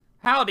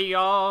Howdy,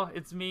 y'all.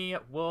 It's me,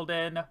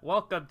 Willden.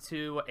 Welcome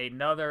to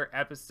another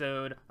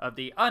episode of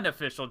the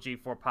unofficial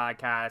G4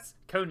 podcast,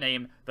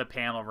 codenamed The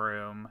Panel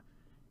Room.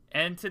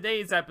 In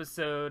today's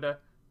episode,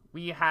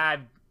 we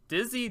have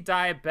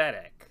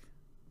DizzyDiabetic.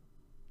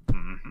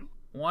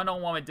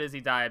 One-on-one with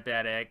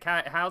DizzyDiabetic.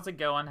 How's it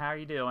going? How are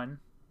you doing?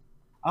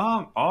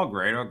 All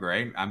great, all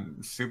great.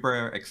 I'm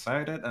super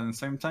excited and at the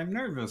same time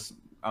nervous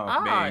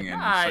of being in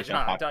such a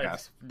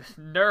podcast.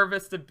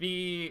 Nervous to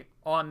be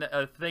on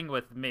a thing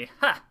with me.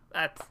 Ha!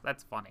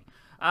 That's funny.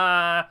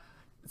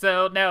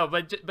 So no,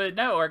 but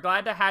no, we're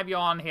glad to have you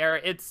on here.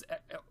 It's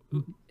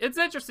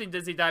interesting,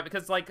 DizzyDiabetic,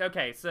 because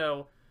okay,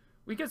 so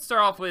we could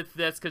start off with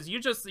this because you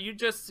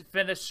just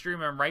finished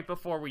streaming right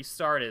before we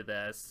started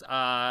this.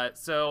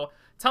 So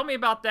tell me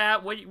about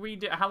that. What we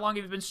do? How long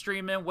have you been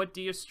streaming? What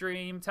do you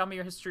stream? Tell me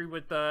your history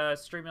with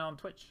streaming on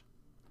Twitch.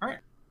 All right.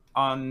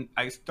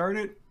 I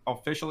started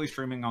officially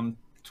streaming on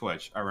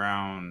Twitch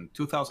around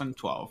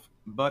 2012,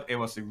 but it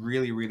was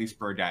really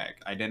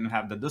sporadic. I didn't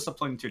have the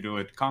discipline to do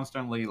it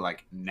constantly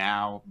like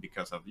now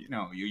because of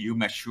you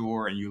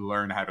mature and you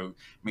learn how to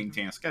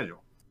maintain a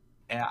schedule.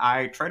 And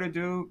I try to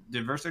do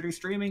diversity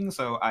streaming,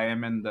 so I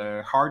am in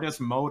the hardest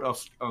mode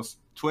of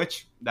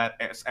Twitch that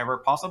is ever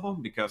possible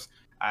because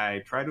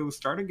I try to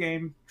start a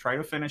game, try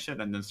to finish it,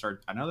 and then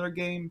start another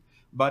game.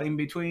 But in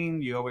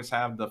between, you always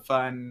have the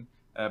fun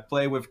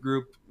play with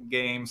group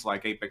games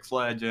like Apex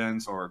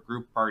Legends or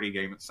group party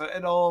games. So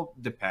it all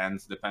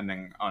depends,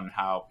 depending on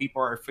how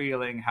people are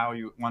feeling, how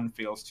one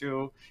feels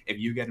too. If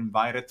you get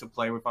invited to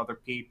play with other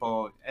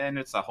people, and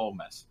it's a whole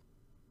mess.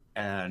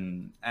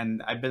 And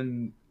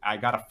I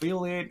got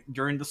affiliate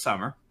during the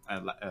summer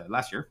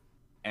last year.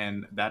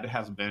 And that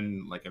has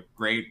been like a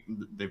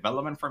great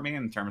development for me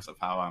in terms of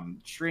how I'm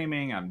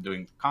streaming. I'm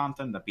doing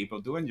content that people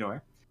do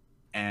enjoy.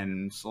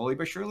 And slowly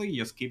but surely,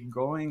 just keep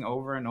going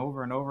over and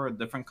over and over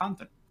different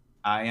content.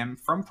 I am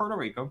from Puerto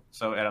Rico,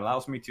 so it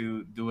allows me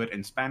to do it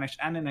in Spanish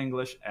and in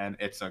English. And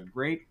it's a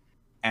great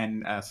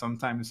and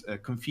sometimes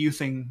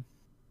confusing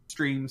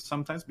stream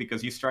sometimes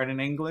because you start in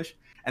English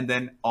and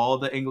then all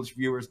the English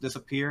viewers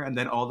disappear and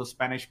then all the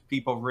Spanish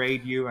people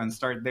raid you and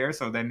start there,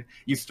 so then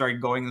you start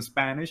going in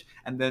Spanish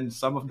and then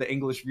some of the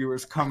English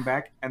viewers come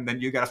back and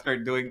then you gotta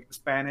start doing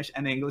Spanish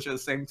and English at the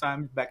same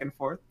time, back and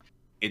forth.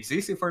 It's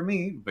easy for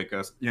me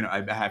because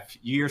I have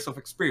years of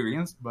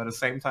experience, but at the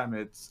same time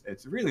it's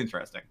really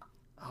interesting.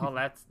 Oh,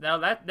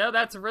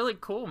 that's really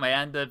cool,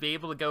 man, to be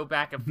able to go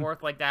back and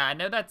forth like that. I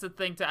know that's a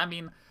thing I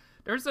mean,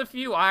 there's a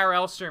few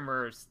IRL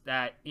streamers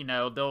that,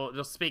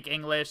 they'll speak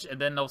English and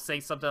then they'll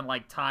say something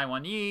like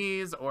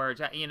Taiwanese or,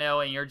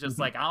 and you're just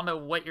like, I don't know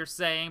what you're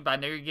saying, but I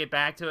know you get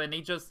back to it. And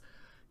they just,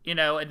 and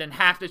then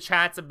half the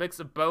chat's a mix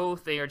of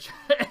both.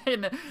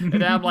 And,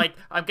 and I'm like,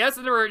 I'm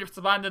guessing they're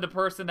responding to the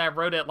person that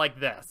wrote it like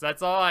this.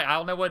 That's all. I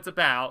don't know what it's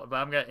about, but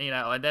I'm going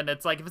to, and then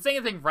it's like, if it's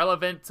anything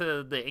relevant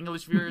to the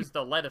English viewers,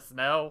 they'll let us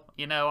know,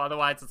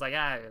 otherwise it's like,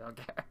 I don't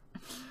care.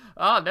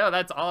 Oh no,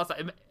 that's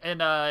awesome. And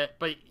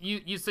but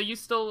you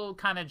still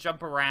kind of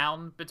jump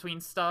around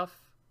between stuff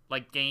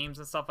like games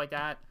and stuff like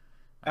that?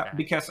 Okay.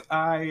 Because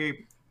I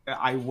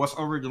was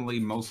originally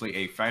mostly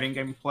a fighting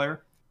game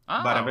player,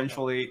 but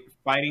eventually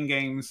fighting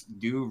games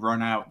do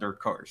run out their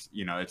course.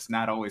 It's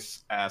not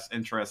always as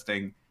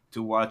interesting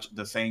to watch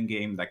the same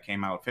game that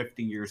came out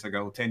 15 years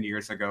ago, 10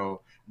 years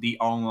ago. The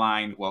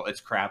online, well,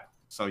 it's crap.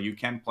 So you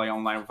can't play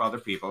online with other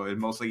people. It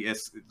mostly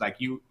is like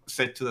you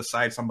sit to the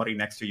side, somebody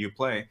next to you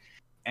play.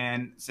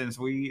 And since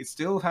we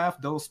still have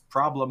those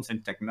problems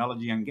in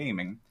technology and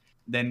gaming,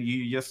 then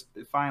you just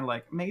find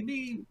like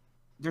maybe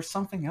there's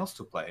something else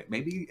to play.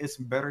 Maybe it's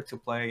better to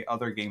play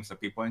other games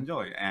that people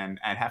enjoy and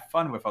have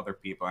fun with other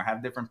people and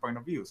have different point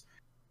of views.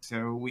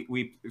 So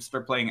we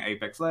start playing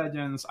Apex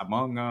Legends,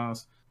 Among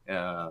Us,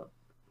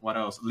 what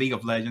else? League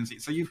of Legends.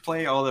 So you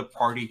play all the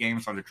party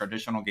games or the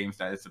traditional games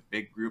that it's a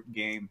big group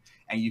game,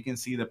 and you can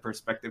see the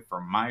perspective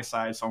from my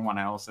side, someone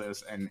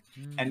else's, and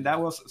that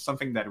was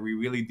something that we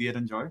really did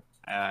enjoy.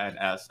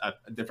 As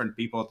different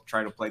people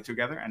try to play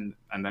together, and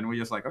then we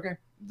just like, okay,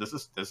 this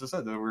is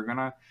it. We're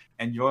gonna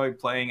enjoy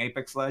playing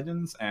Apex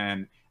Legends,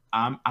 and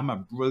I'm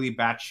a really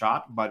bad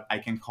shot, but I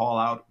can call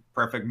out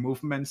perfect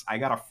movements. I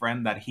got a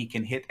friend that he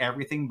can hit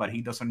everything, but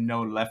he doesn't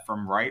know left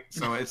from right.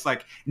 So it's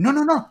like, no,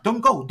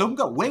 don't go.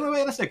 Wait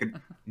a second.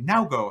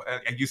 Now go.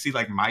 And you see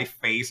like my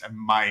face and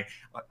my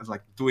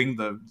like doing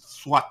the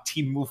SWAT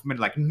team movement,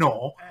 like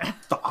no,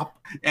 stop.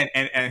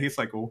 And he's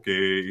like,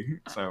 okay.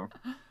 So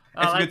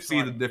it's good to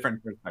see the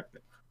different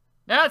perspective.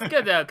 No, it's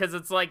good though, because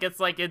it's a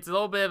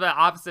little bit of an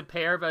opposite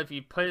pair, but if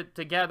you put it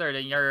together,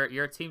 then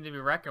you're a team to be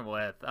reckoned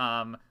with.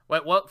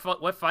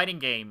 What fighting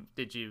game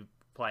did you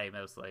play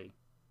mostly?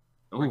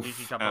 Or did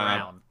you jump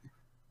around?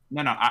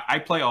 No, I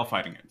play all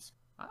fighting games.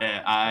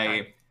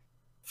 Okay.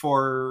 Just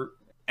for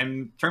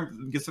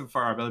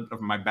a bit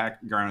of my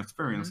background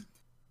experience,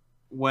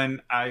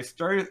 when I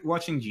started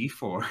watching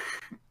G4,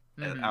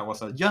 I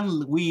was a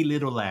young wee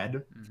little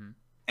lad,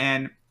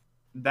 and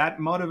that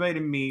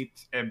motivated me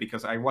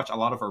because I watched a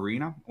lot of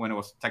Arena when it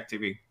was Tech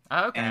TV.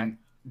 Okay. And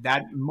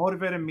that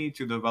motivated me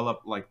to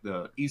develop like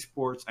the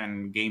esports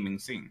and gaming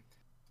scene.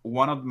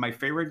 one of my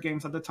favorite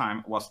games at the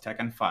time was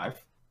Tekken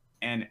 5,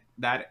 and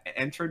that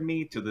entered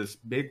me to this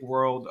big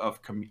world of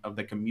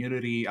the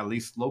community, at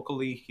least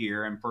locally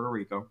here in Puerto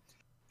Rico.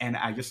 And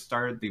I just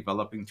started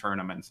developing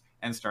tournaments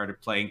and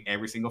started playing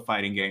every single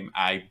fighting game.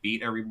 I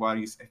beat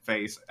everybody's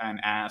face and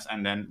ass,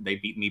 and then they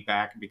beat me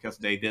back because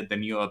they did the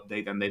new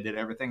update and they did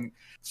everything.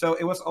 So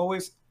it was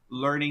always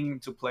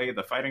learning to play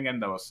the fighting game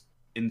that was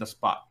in the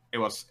spot. It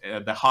was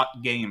the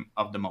hot game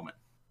of the moment,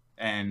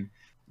 and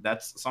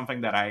that's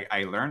something that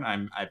I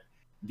learned.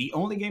 The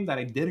only game that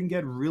I didn't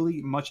get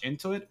really much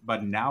into it,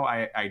 but now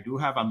I do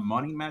have a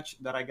money match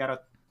that I gotta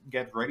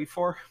get ready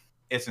for.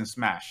 Is in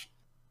Smash,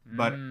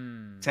 but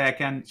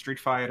Tekken, Street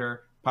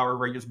Fighter, Power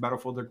Rangers Battle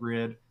for the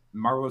Grid,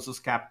 Marvel vs.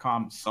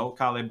 Capcom, Soul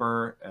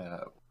Calibur,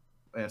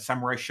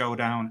 Samurai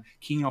Showdown,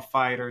 King of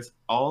Fighters,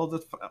 all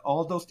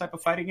those type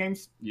of fighting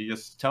games. You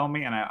just tell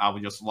me, and I will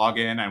just log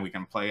in, and we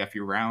can play a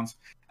few rounds.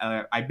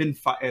 I've been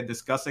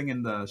discussing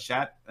in the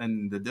chat,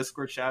 in the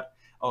Discord chat,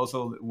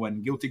 also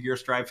when Guilty Gear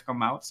Strive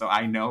come out, so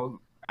I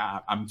know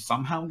I'm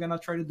somehow gonna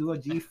try to do a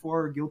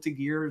G4 Guilty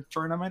Gear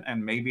tournament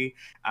and maybe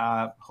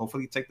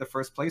hopefully take the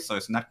first place. So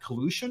it's not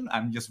collusion.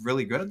 I'm just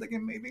really good at the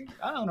game. Maybe,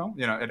 I don't know.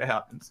 You know, it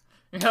happens.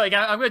 Like,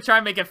 I'm gonna try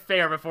and make it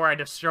fair before I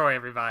destroy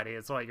everybody.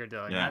 Is what you're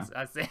doing. Yeah.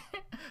 I see.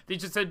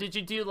 Did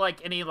you do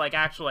like any like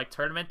actual like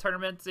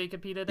tournaments that you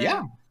competed in?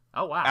 Yeah.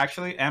 Oh wow.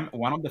 Actually, I'm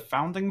one of the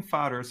founding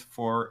fathers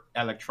for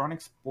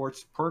Electronic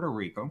Sports Puerto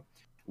Rico,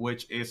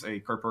 which is a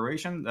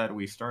corporation that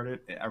we started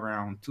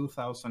around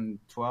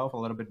 2012, a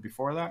little bit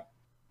before that,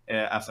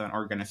 as an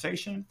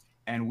organization,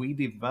 and we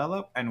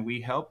develop and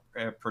we help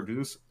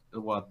produce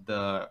what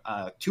the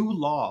two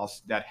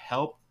laws that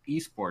help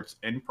esports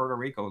in Puerto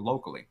Rico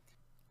locally.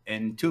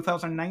 In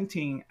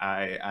 2019,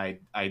 I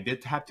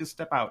did have to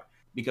step out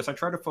because I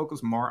try to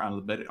focus more a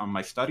little bit on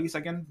my studies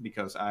again,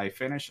 because I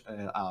finished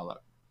a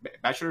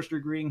bachelor's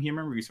degree in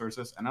human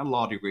resources and a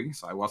law degree,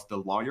 so I was the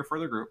lawyer for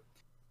the group.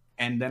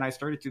 And then I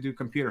started to do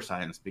computer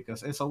science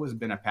because it's always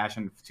been a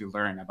passion to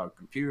learn about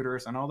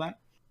computers and all that.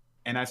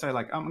 And I said,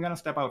 like, I'm gonna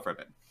step out for a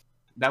bit.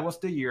 That was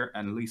the year,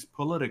 at least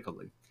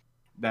politically,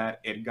 that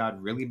it got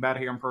really bad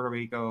here in Puerto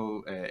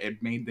Rico.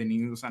 It made the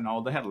news and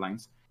all the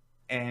headlines.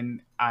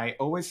 And I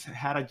always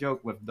had a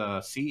joke with the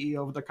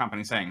CEO of the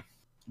company saying,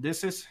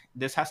 this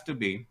has to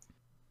be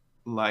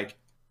like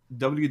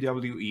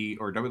WWE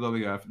or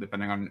WWF,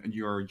 depending on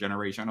your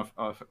generation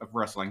of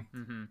wrestling.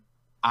 Mm-hmm.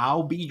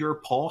 I'll be your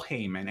Paul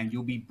Heyman and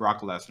you'll be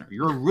Brock Lesnar.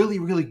 You're really,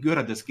 really good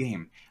at this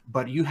game,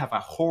 but you have a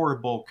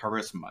horrible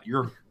charisma.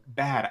 You're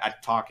bad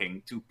at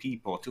talking to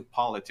people, to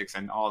politics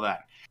and all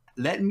that.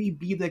 Let me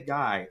be the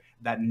guy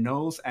that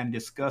knows and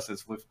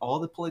discusses with all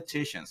the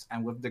politicians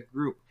and with the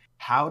group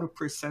how to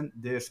present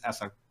this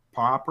as a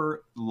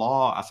proper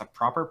law, as a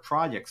proper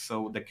project,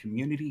 so the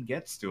community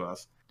gets to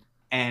us.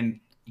 And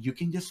you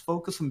can just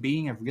focus on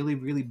being a really,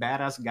 really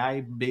badass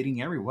guy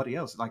beating everybody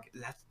else. Like,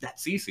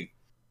 that's easy.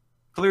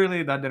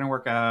 Clearly, that didn't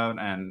work out.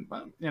 And,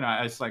 well, you know,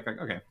 it's like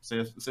okay,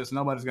 since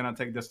nobody's going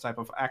to take this type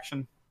of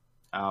action,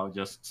 I'll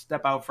just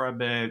step out for a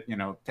bit, you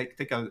know,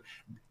 take a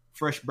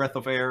fresh breath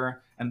of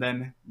air. And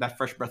then that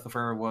fresh breath of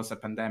air was a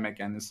pandemic.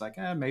 And it's like,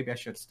 maybe I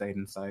should have stayed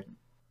inside.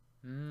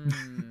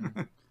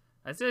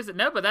 I seriously,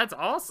 no, but that's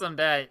awesome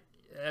that,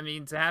 I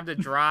mean, to have the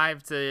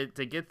drive to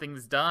get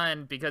things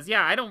done, because,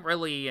 yeah, I don't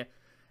really,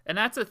 and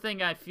that's a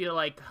thing I feel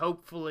like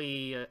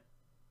hopefully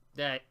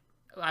that,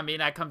 I mean,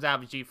 that comes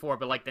out of G4,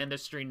 but, like, the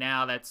industry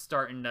now that's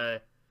starting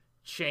to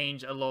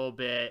change a little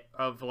bit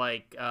of,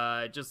 like,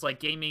 just,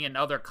 like, gaming in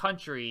other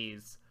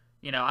countries,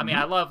 you know, I mean,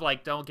 I love,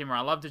 like, don't get me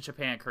wrong, I love the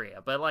Japan,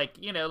 Korea, but, like,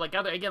 you know, like,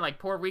 other, again, like,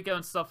 Puerto Rico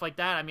and stuff like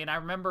that, I mean, I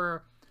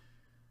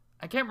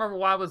can't remember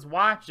what I was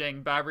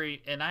watching, but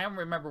and I don't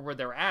remember where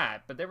they're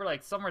at, but they were,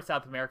 like, somewhere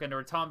South America, and they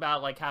were talking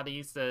about, like, how they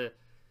used to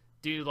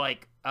do,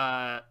 like,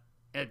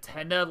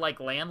 antenna, like,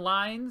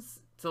 landlines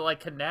to, like,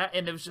 connect,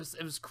 and it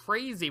was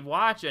crazy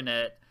watching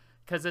it,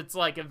 because it's,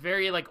 like, a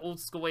very, like, old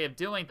school way of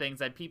doing things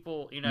that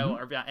people, you know,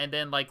 are, and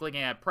then, like,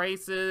 looking at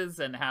prices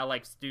and how,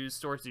 like,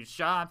 stores do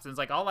shops, and it's,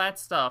 like, all that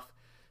stuff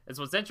is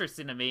what's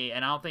interesting to me,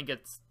 and I don't think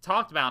it's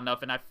talked about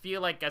enough, and I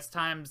feel like as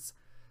time's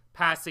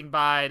passing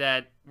by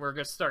that we're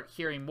going to start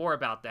hearing more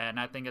about that, and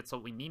I think it's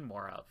what we need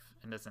more of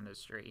in this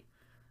industry.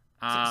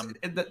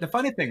 The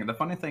funny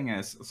thing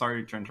is,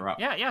 sorry to interrupt.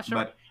 Yeah, sure.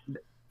 But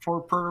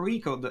for Puerto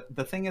Rico,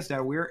 the thing is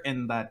that we're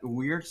in that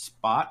weird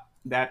spot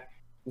that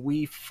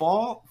we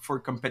fall for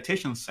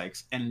competition's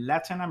sakes in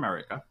Latin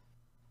America,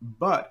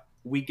 but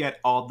we get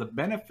all the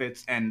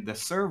benefits and the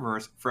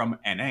servers from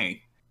NA.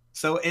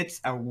 So it's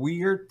a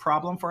weird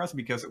problem for us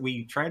because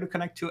we try to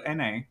connect to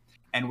NA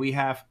and we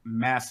have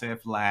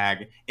massive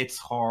lag. It's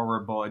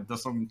horrible. It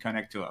doesn't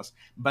connect to us.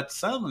 But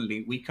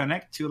suddenly we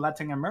connect to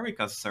Latin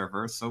America's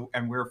servers.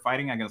 And we're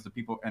fighting against the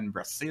people in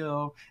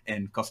Brazil,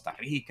 in Costa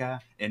Rica,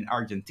 in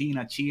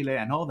Argentina, Chile,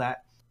 and all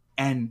that.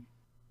 And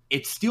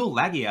it's still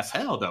laggy as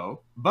hell,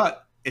 though.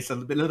 But it's a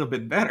little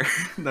bit better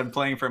than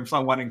playing from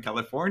someone in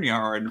California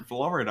or in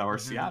Florida or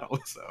Seattle.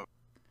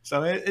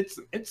 So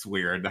it's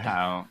weird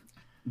how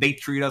they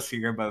treat us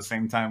here, but at the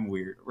same time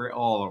we're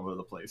all over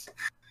the place.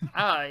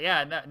 Oh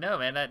yeah, no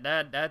man,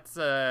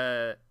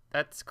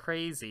 that's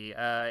crazy.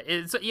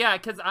 It's yeah,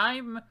 because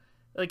I'm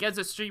like as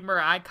a streamer,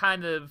 I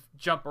kind of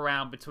jump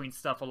around between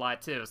stuff a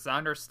lot too, so I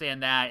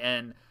understand that.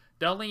 And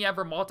the only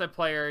ever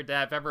multiplayer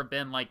that I've ever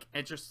been like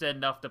interested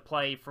enough to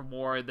play for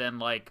more than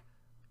like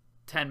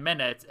 10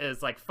 minutes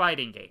is like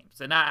fighting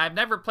games. And I've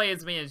never played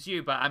as many as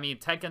you, but I mean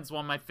Tekken's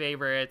one of my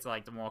favorites,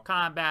 like the Mortal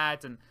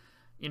Kombat, and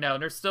you know,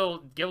 there's still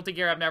Guilty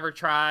Gear I've never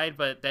tried,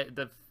 but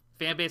the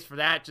fan base for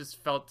that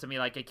just felt to me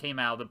like it came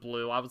out of the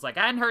blue. I was like,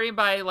 I hadn't heard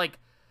anybody like,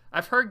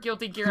 I've heard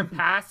Guilty Gear in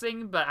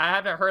passing, but I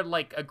haven't heard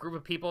like a group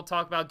of people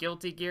talk about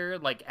Guilty Gear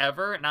like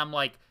ever. And I'm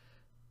like,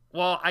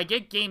 well, I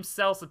get games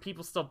sell so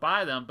people still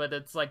buy them, but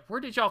it's like, where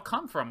did y'all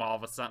come from all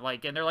of a sudden?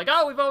 Like, and they're like,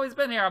 oh, we've always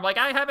been here. I'm like,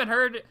 I haven't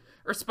heard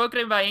or spoken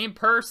to anybody in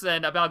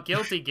person about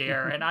Guilty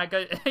Gear, and I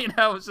got, you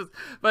know, it's just,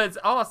 but it's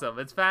awesome.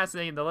 It's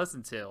fascinating to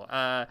listen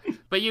to.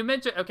 But you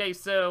mentioned, okay,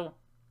 so,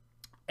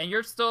 and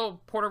you're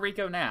still Puerto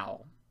Rico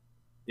now.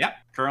 Yeah,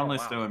 currently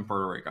Oh, wow. still in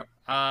Puerto Rico.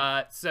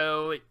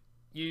 So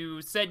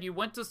you said you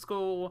went to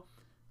school,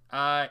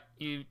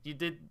 you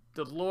did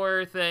the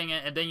lawyer thing,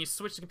 and then you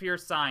switched to computer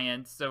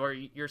science. So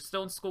you're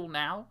still in school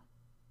now?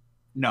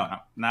 No, no.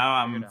 Now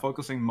I'm You're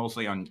focusing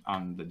mostly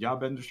on the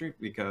job industry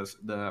because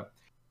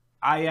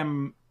I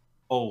am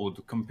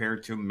old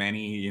compared to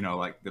many, you know,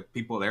 like the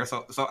people there.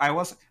 So I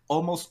was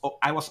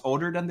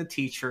older than the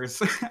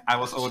teachers. I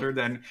was older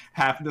than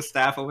half the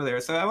staff over there.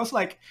 So I was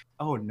like,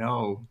 oh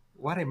no,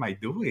 what am I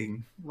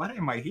doing? What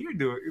am I here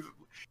doing?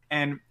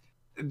 And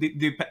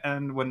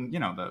and when, you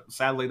know,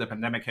 sadly the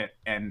pandemic hit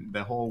and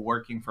the whole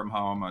working from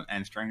home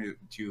and trying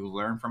to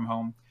learn from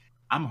home,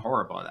 I'm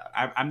horrible at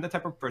that. I'm the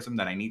type of person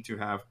that I need to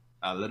have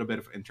a little bit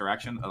of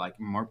interaction, like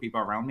more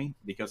people around me,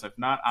 because if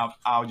not,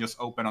 I'll just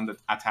open on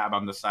a tab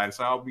on the side.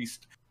 So I'll be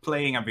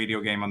playing a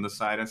video game on the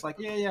side. It's like,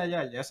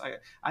 yes,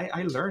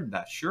 I learned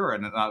that, sure.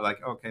 And then I'm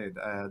like, okay,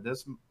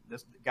 this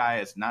guy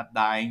is not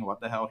dying.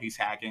 What the hell? He's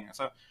hacking.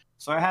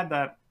 So I had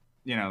that,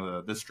 you know,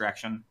 the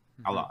distraction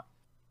a lot.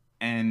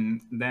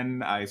 And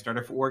then I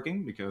started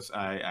working because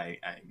I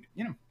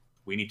you know,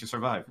 we need to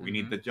survive. We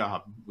need the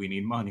job. We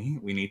need money.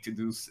 We need to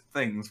do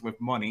things with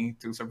money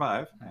to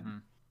survive.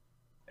 And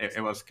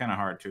it was kind of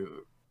hard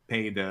to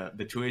pay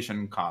the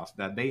tuition cost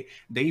that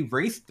they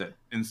raised it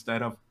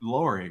instead of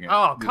lowering it.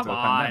 Oh, come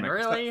on,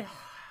 really? So,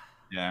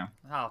 yeah.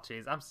 Oh,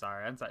 jeez, I'm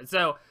sorry.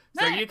 So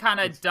are you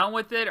kind of done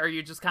with it, or are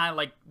you just kind of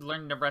like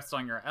learning the rest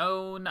on your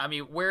own? I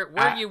mean, where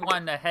you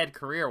want to head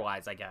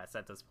career-wise, I guess,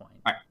 at this point?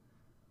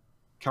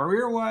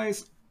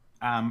 Career-wise,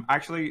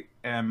 actually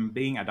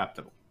being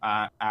adaptable.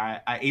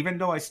 I even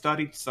though I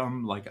studied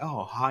some like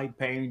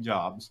high-paying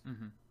jobs,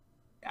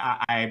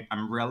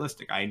 I'm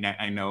realistic. I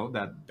know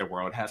that the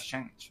world has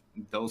changed.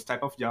 Those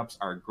type of jobs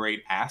are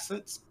great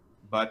assets,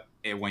 but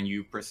when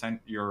you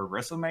present your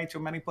resume to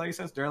many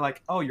places, they're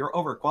like, "Oh, you're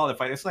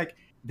overqualified." It's like,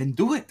 then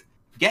do it.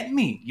 Get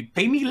me. You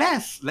pay me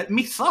less. Let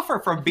me suffer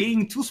from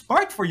being too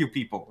smart for you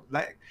people.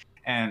 Like,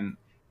 and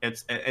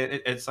it's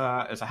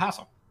a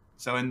hassle.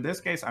 So in this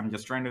case, I'm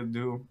just trying to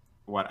do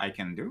what I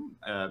can do.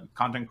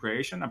 Content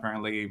creation,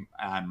 apparently,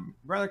 I'm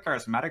rather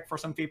charismatic for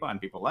some people, and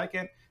people like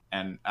it.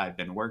 And I've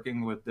been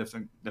working with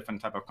different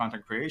type of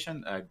content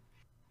creation.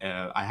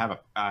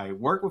 I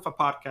work with a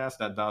podcast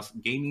that does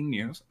gaming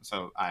news,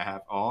 so I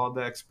have all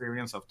the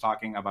experience of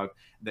talking about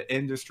the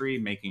industry,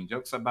 making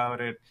jokes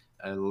about it,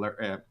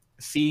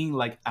 seeing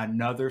like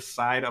another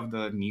side of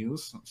the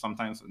news.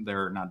 Sometimes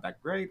they're not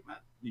that great,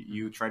 but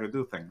you try to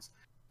do things,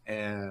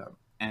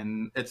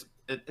 and it's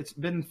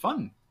been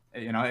fun.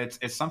 You know,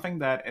 it's something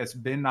that it's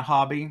been a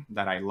hobby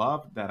that I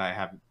love, that I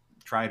have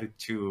tried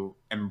to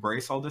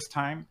embrace all this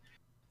time.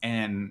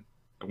 And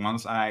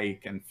once I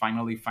can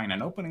finally find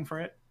an opening for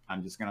it,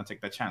 I'm just gonna take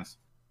the chance,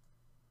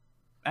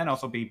 and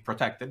also be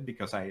protected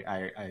because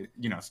I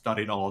you know,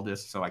 studied all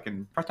this so I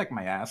can protect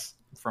my ass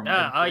from.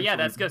 Oh yeah,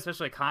 that's good,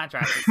 especially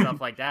contracts and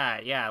stuff like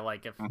that. Yeah,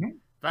 like if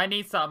I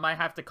need something, I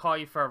have to call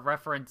you for a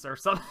reference or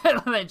something,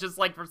 and just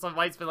like for some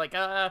advice, be like,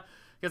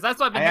 because that's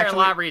what I've been hearing a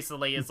lot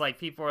recently. Is like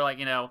people are like,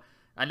 you know,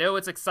 I know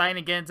it's exciting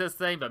to get into this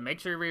thing, but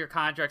make sure you read your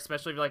contract,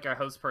 especially if you're like our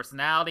host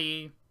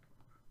personality,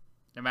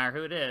 no matter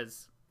who it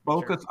is.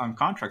 Focus on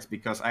contracts,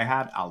 because I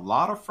had a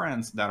lot of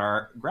friends that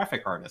are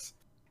graphic artists,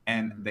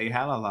 and they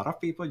had a lot of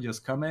people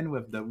just come in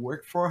with the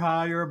work for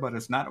hire, but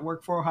it's not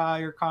work for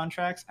hire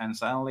contracts, and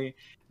suddenly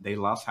they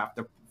lost half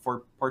the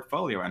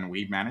portfolio. And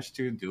we managed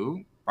to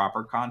do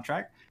proper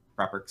contract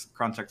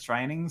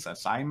trainings,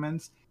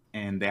 assignments,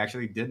 and they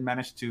actually did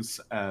manage to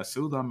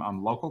sue them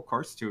on local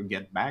courts to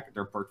get back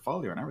their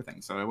portfolio and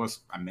everything. So it was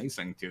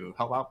amazing to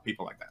help out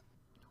people like that.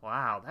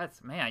 Wow,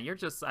 that's, man, you're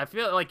just, I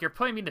feel like you're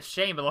putting me to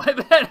shame a little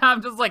bit.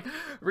 I'm just like,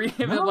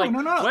 reading, no.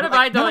 What have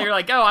I done? No. You're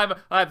like, oh,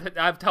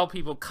 I've told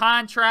people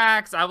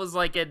contracts. I was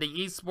like in the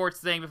esports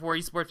thing before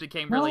esports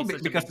became really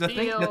such because a big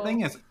deal. The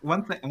thing is,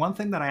 one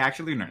thing that I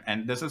actually learned,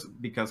 and this is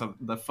because of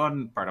the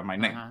fun part of my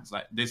name, it's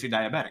like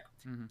DizzyDiabetic.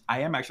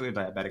 I am actually a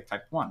diabetic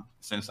type 1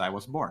 since I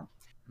was born.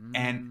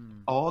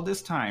 And all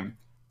this time,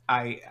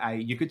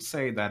 you could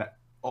say that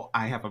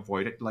I have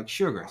avoided like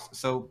sugars.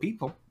 So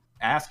people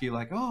ask you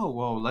like, oh,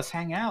 well, let's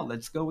hang out,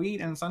 let's go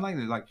eat and something like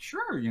that. Like,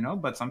 sure, you know,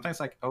 but sometimes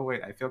like, oh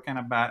wait, I feel kind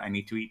of bad, I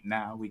need to eat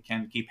now, we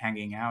can't keep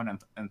hanging out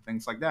and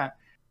things like that.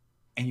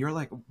 And you're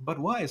like, but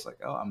why? It's like,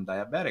 oh, I'm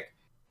diabetic.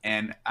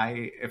 And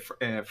if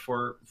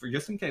for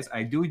just in case,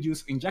 I do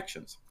use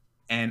injections.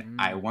 And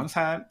I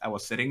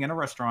was sitting in a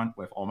restaurant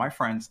with all my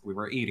friends, we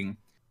were eating,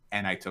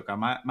 and I took out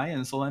my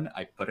insulin,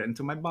 I put it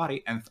into my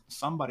body, and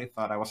somebody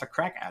thought I was a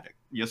crack addict,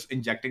 just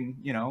injecting,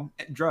 you know,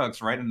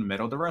 drugs right in the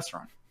middle of the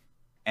restaurant.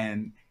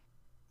 And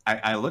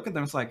I look at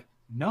them, it's like,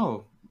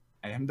 no,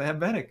 I am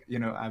diabetic. You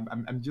know,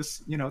 I'm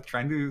just, you know,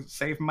 trying to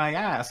save my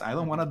ass. I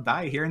don't want to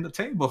die here in the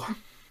table.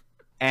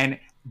 And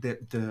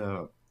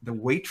the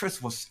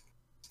waitress was,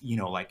 you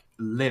know, like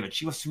livid.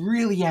 She was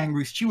really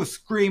angry. She was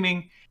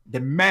screaming. The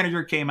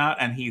manager came out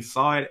and he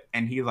saw it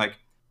and he like,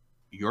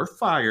 you're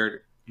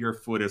fired. Your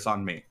food is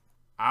on me.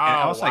 Oh,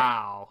 And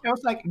wow. I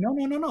was like, no.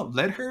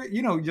 Let her,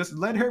 you know, just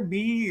let her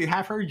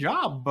have her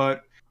job.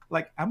 But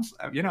like,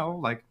 you know,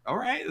 like, all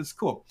right, it's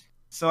cool.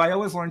 So I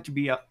always learned to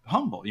be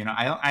humble. You know,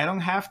 I don't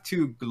have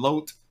to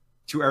gloat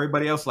to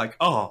everybody else like,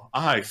 oh,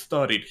 I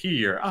studied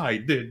here, I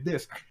did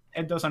this.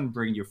 It doesn't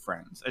bring you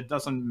friends. It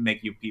doesn't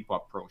make you people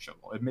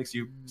approachable. It makes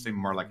you seem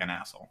more like an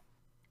asshole.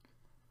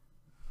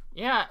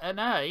 Yeah,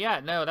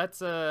 no,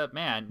 that's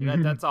man,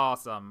 that's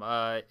awesome.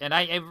 And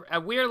I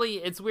weirdly,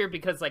 it's weird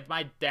because like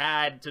my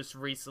dad just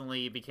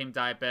recently became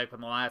diabetic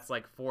in the last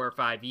like 4 or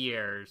 5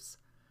 years.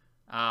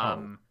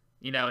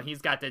 You know,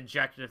 he's got the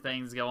injector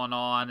things going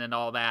on and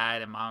all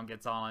that, and mom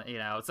gets on, you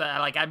know. So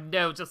like I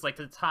know just like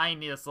the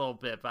tiniest little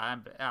bit, but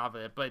I'm out of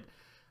it. But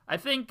I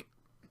think,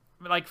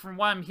 like from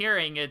what I'm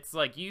hearing, it's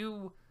like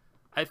you,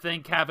 I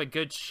think, have a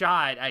good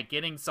shot at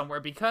getting somewhere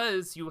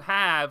because you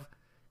have,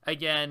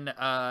 again,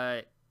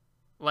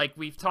 like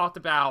we've talked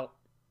about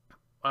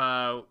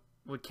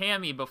with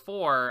Cammy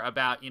before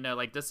about, you know,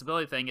 like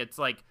disability thing. It's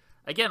like,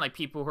 again, like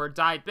people who are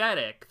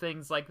diabetic,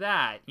 things like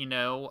that, you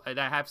know,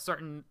 that have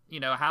certain, you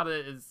know, how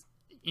that is,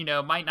 you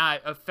know, might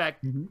not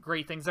affect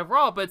great things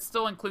overall, but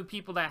still include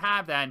people that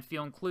have that and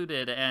feel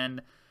included.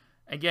 And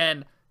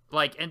again,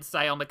 like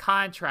insight on the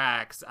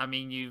contracts. I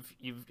mean, you've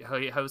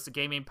hosted a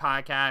gaming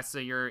podcast, so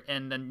you're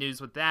in the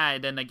news with that.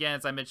 And then again,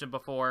 as I mentioned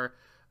before,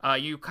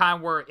 you kind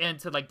of were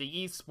into like the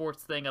esports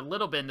thing a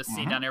little bit in the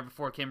scene down there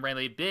before it became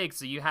really big.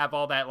 So you have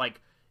all that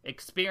like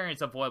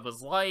experience of what it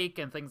was like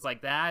and things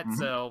like that.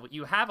 So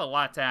you have a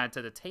lot to add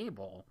to the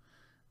table.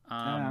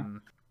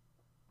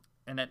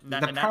 And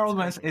the problem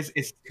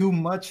is too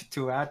much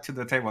to add to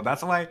the table.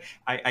 That's why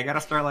I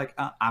gotta start like,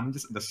 I'm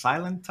just the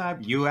silent type.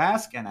 You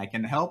ask and I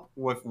can help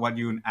with what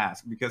you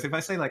ask. Because if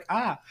I say like,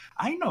 I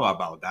know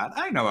about that,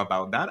 I know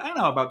about that, I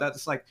know about that,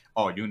 it's like,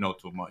 oh, you know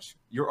too much.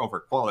 You're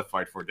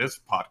overqualified for this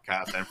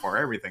podcast and for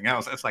everything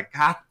else. It's like,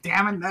 god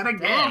damn it, that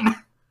again.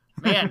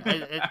 Man,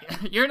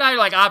 you're not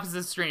like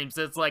opposite streams.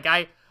 It's like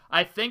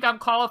I think I'm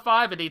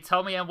qualified, but they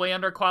tell me I'm way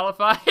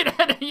underqualified,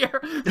 and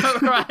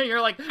you're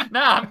like,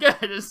 no, I'm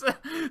good.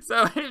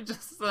 So it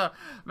just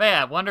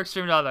man, one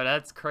extreme to other.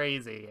 That's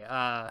crazy.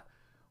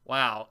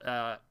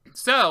 Wow.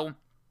 So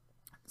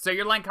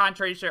you're like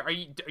concentration.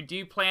 Do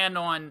you plan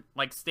on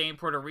like staying in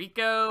Puerto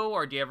Rico,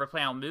 or do you ever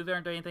plan on moving there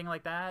or do anything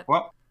like that?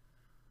 Well,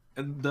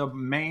 the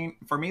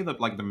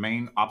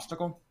main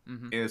obstacle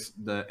is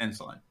the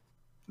insulin,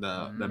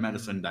 the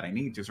medicine that I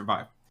need to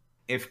survive.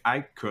 If I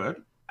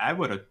could, I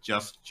would have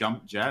just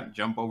jump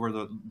over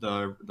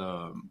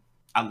the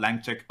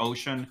Atlantic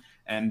Ocean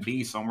and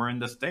be somewhere in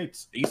the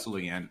States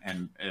easily.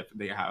 And if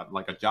they have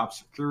like a job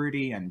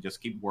security and just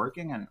keep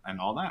working and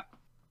all that.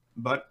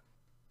 But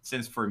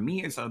since for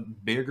me, it's a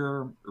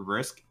bigger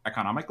risk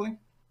economically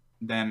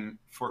than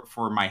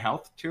for my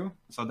health too.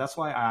 So that's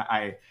why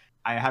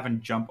I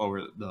haven't jumped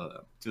over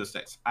to the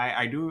States.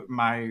 I do.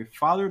 My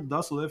father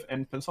does live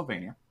in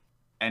Pennsylvania.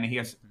 And he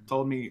has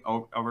told me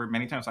over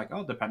many times, like,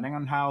 oh, depending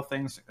on how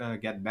things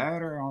get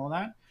better and all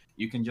that,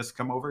 you can just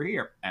come over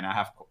here. And I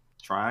have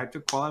tried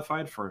to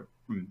qualify for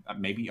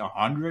maybe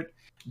 100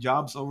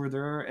 jobs over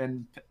there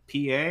in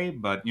PA.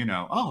 But, you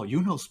know, oh,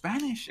 you know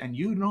Spanish and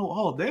you know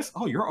all this.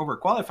 Oh, you're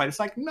overqualified. It's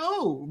like,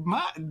 no,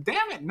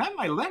 damn it, not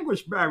my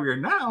language barrier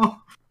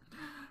now.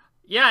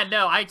 Yeah,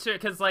 no,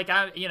 because, like,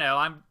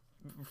 I'm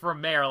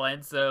from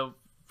Maryland, so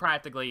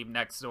practically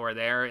next door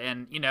there.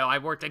 And, you know, I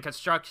worked in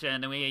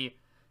construction, and we...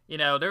 You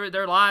know, there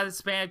are a lot of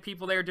Hispanic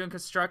people there doing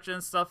construction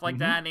and stuff like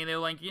that, and they're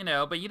like, you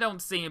know, but you don't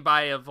see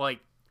anybody of like,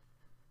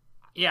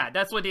 yeah,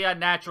 that's what they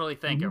naturally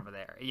think over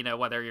there. You know,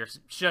 whether you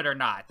should or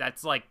not.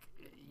 That's like,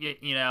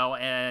 you know,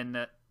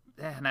 and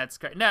that's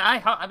great. No, I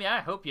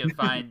hope you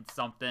find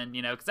something,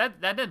 you know, because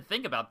I didn't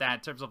think about that in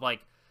terms of like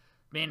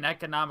being an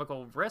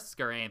economical risk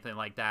or anything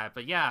like that.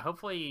 But yeah,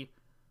 hopefully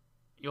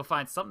you'll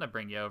find something to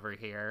bring you over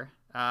here.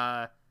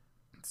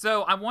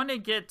 So I want to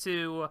get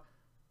to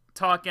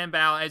talking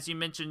about, as you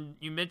mentioned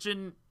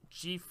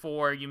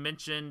G4, you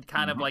mentioned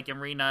kind of like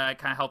Arena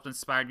kind of helped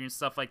inspire you and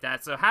stuff like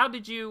that. So how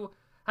you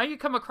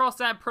come across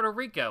that in Puerto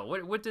Rico?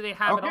 What do they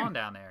have it on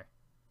down there?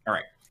 All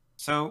right.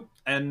 So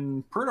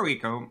in Puerto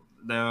Rico,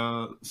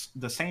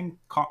 the same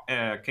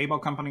cable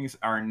companies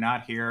are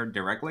not here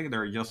directly.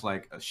 They're just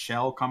like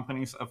shell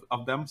companies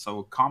of them.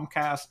 So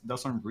Comcast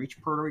doesn't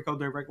reach Puerto Rico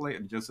directly.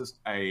 It just is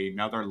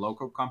another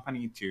local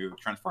company to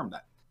transform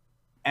that.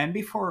 And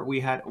before we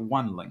had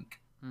OneLink.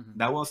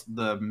 That was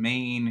the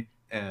main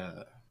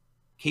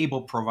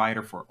cable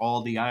provider for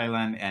all the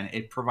island, and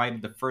it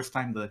provided the first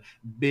time the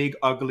big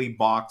ugly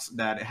box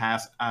that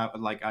has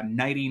like a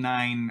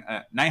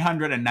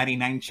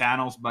 999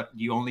 channels, but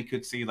you only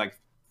could see like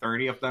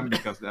 30 of them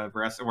because the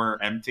rest were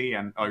empty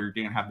and or you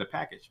didn't have the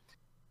package.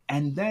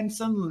 And then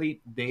suddenly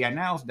they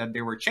announced that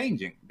they were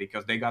changing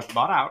because they got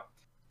bought out,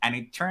 and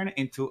it turned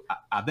into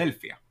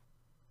Adelphia.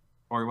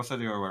 Or was it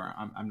the other way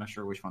around? I'm not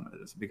sure which one it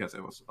is because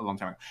it was a long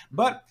time ago.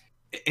 But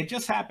it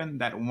just happened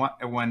that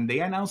when they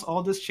announced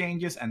all these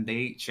changes and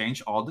they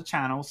changed all the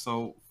channels,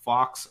 so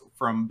Fox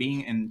from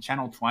being in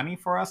channel 20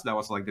 for us, that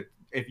was like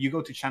if you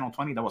go to channel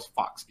 20, that was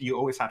Fox. You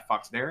always had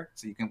Fox there,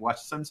 so you can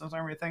watch Simpsons and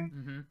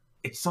everything.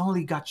 It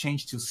suddenly got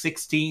changed to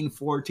 16,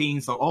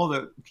 14, so all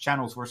the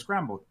channels were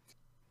scrambled.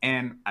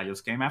 And I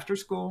just came after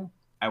school.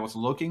 I was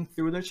looking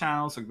through the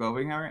channels, so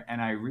going there,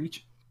 and I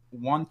reached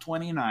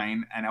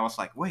 129, and I was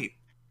like, wait,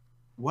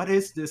 what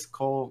is this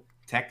called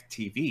Tech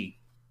TV?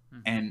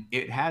 And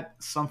it had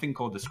something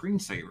called the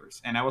screensavers.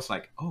 And I was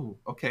like, oh,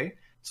 okay.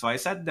 So I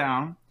sat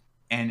down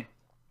and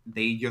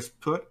they just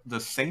put the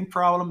same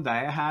problem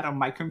that I had on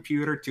my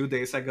computer 2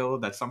 days ago,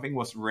 that something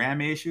was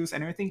RAM issues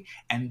and everything.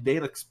 And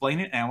they'd explain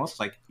it. And I was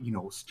like,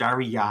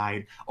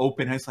 starry-eyed,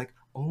 open. And it's like,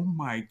 oh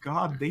my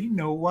God, they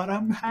know what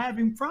I'm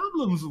having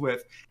problems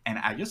with. And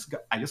I just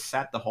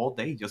sat the whole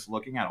day just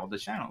looking at all the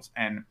channels.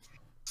 And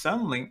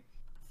suddenly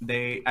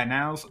they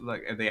announced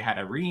like they had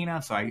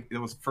arena, so it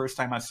was the first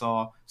time I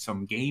saw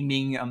some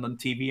gaming on the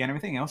TV and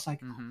everything. I was like,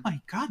 oh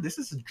my God, this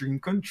is a dream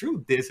come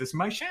true. This is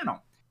my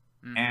channel.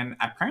 And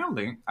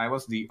apparently I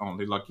was the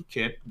only lucky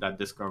kid that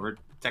discovered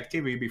Tech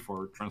TV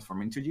before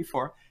transforming to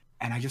G4.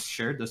 And I just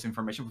shared this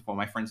information with all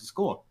my friends at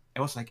school.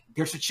 It was like,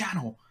 there's a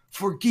channel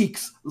for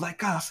geeks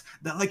like us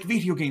that like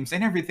video games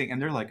and everything.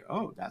 And they're like,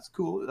 oh, that's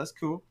cool. That's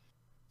cool.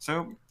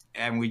 So,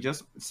 and we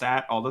just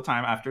sat all the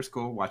time after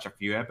school, watch a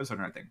few episodes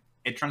and everything.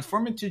 It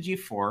transformed into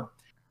G4,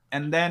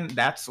 and then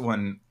that's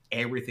when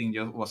everything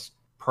just was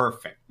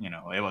perfect.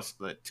 It was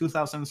the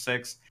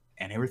 2006,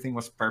 and everything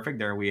was perfect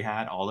there. We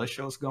had all the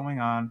shows going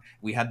on.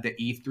 We had the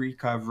E3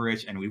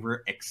 coverage, and we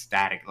were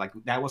ecstatic. Like,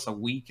 that was a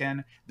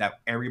weekend that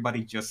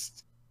everybody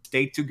just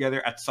stayed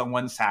together at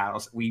someone's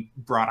house. We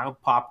brought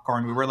out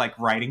popcorn. We were, like,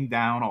 writing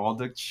down all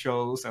the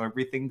shows,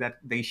 everything that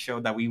they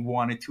showed that we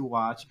wanted to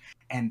watch,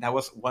 and that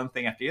was one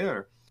thing after the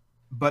other.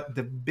 But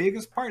the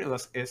biggest part of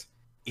us is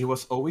it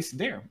was always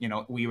there.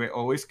 We were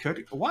always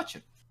could watch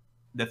it.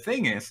 The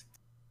thing is,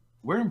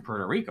 we're in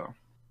Puerto Rico.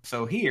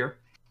 So here,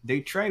 they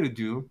try to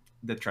do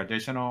the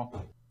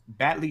traditional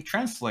bad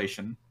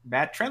translations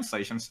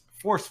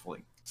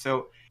forcefully.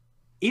 So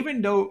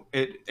even though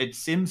it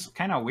seems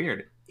kind of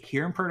weird,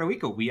 here in Puerto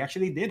Rico, we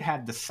actually did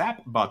have the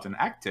SAP button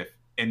active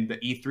in the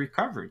E3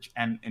 coverage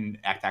and in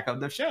Attack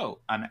of the Show,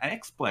 and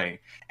X-Play,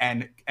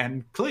 and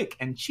Click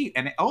and Cheat,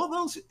 and all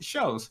those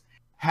shows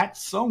had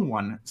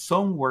someone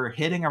somewhere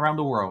hitting around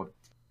the world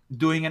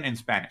doing it in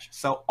Spanish.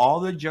 So all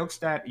the jokes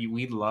that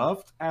we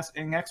loved as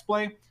in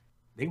X-Play,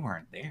 they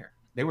weren't there.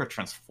 They were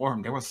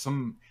transformed. There was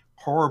some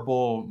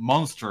horrible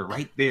monster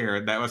right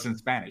there that was in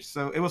Spanish.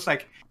 So it was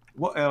like,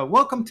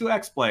 welcome to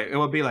X-Play. It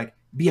would be like,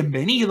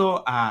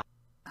 bienvenido a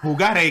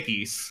jugar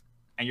X.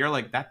 And you're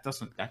like, that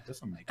doesn't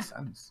make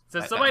sense.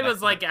 So somebody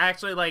was like,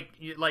 actually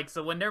like,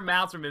 so when their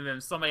mouths were moving,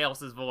 somebody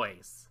else's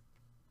voice.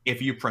 If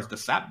you press the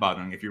SAP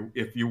button, if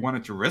you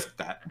wanted to risk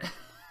that.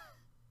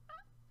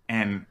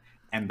 and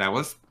that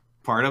was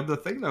part of the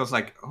thing that was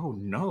like, oh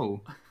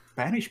no,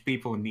 Spanish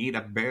people need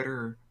a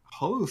better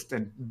host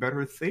and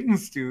better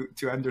things to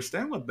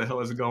understand what the hell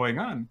is going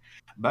on.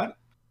 But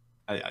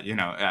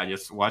I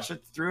just watched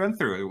it through and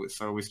through.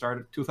 So we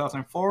started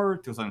 2004,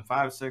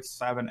 2005, 6,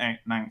 7, 8,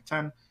 9,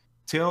 10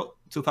 till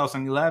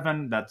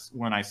 2011. That's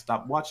when I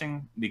stopped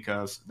watching,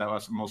 because that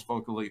was most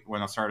focally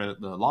when I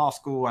started the law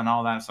school and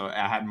all that. So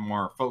I had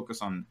more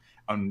focus on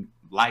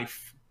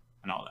life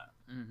and all that.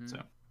 So,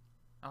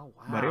 oh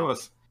wow! But it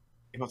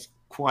was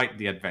quite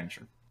the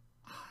adventure.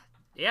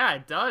 Yeah,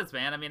 it does,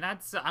 man.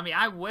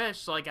 I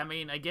wish, again,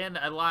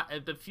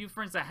 the few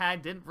friends I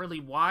had didn't really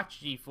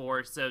watch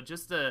G4, so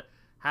just to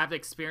have the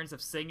experience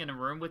of sitting in a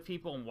room with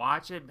people and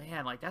watch it,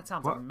 man, that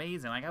sounds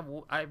amazing.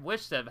 I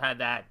wish to have had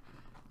that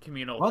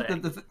communal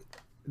thing.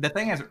 The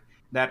thing is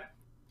that,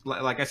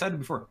 like I said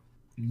before,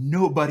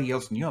 nobody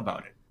else knew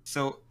about it.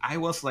 So I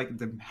was like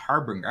the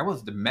harbinger. I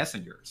was the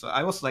messenger. So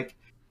I was like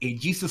a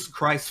Jesus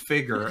Christ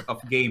figure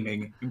of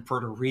gaming in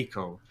Puerto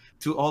Rico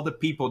to all the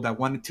people that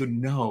wanted to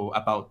know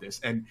about this.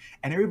 And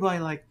everybody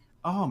like,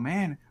 oh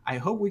man, I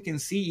hope we can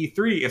see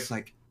E3. It's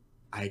like,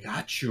 I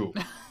got you.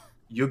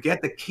 You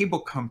get the cable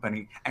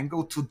company and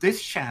go to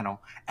this channel,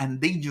 and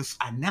they just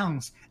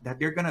announce that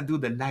they're going to do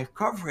the live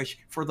coverage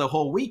for the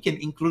whole weekend,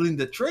 including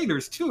the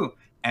trailers too.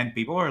 And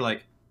people are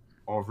like,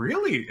 oh,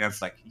 really? And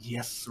it's like,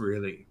 yes,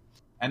 really.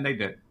 And they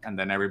did, and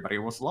then everybody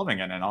was loving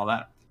it and all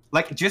that.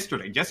 Like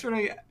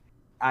yesterday,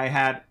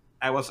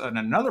 I was on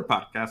another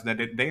podcast that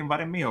they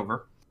invited me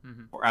over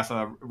or as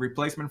a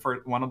replacement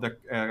for one of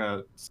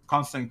the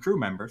constant crew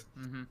members,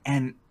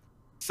 and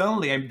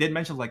suddenly I did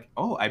mention like,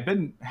 oh, I've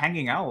been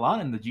hanging out a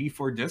lot in the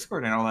G4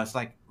 Discord and all that. It's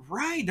like,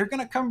 right, they're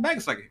gonna come back.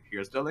 It's like,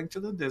 here's the link to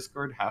the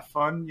Discord. Have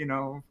fun,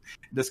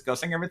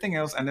 discussing everything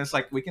else. And it's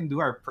like we can do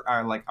our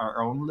like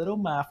our own little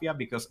mafia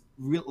because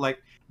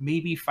like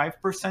maybe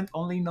 5%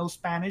 only know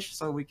Spanish,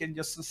 so we can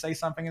just say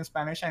something in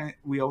Spanish and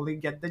we only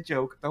get the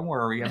joke. Don't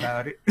worry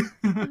about it.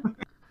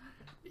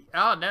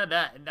 Oh no,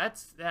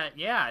 that's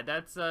yeah,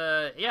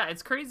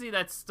 it's crazy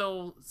that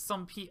still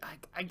some people.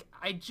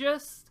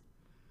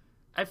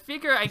 I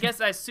figure, I guess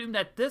I assumed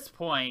at this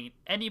point,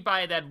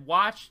 anybody that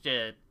watched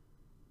it,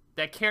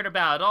 that cared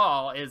about it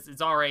all,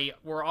 is already,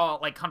 we're all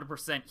like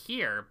 100%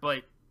 here,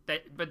 but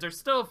there's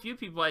still a few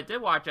people that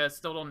did watch it that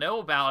still don't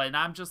know about it, and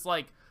I'm just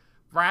like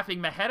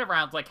wrapping my head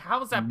around, like,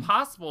 how is that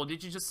possible?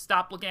 Did you just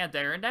stop looking at the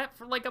internet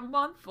for like a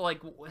month?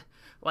 Like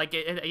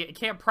it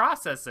can't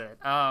process it.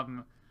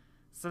 So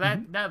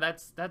no,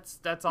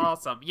 that's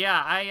awesome.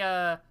 Yeah,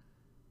 I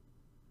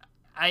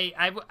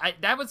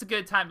that was a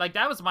good time. Like,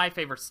 that was my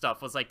favorite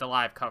stuff, was like the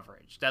live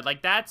coverage.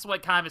 That's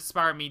what kind of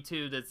inspired me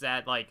too.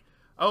 That like,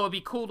 oh, it'd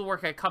be cool to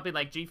work at a company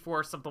like G4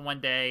 or something one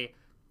day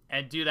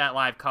and do that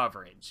live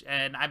coverage.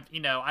 And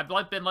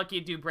I've been lucky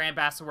to do brand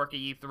ambassador work at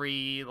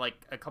E3 like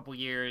a couple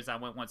years. I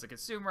went once a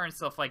consumer and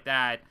stuff like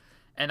that.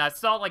 And I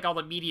saw like all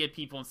the media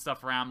people and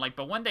stuff around. Like,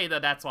 but one day though,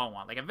 that's what I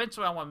want. Like,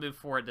 eventually I want to move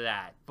forward to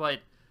that.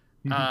 But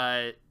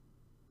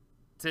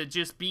to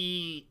just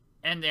be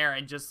in there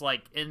and just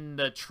like in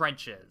the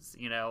trenches,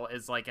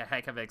 is like a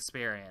heck of an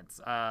experience.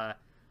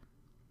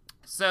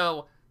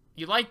 So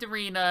you liked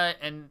Arena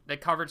and the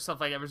coverage stuff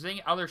like that. Was there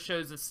any other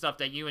shows and stuff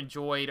that you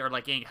enjoyed, or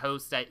like any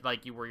hosts that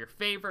like you were your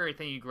favorite, or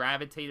anything you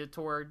gravitated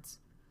towards?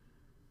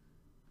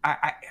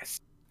 I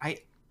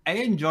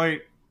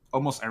enjoy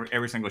almost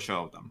every single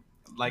show of them.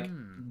 Like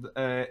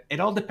it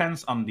all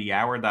depends on the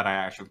hour that I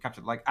actually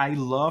captured. Like, I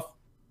love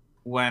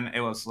when it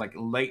was like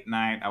late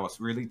night, I was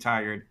really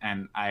tired,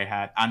 and I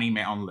had Anime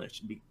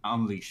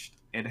Unleashed.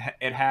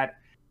 It had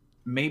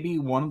maybe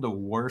one of the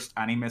worst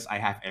animes I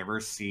have ever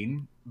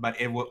seen, but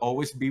it will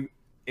always be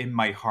in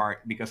my heart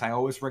because I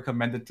always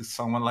recommend it to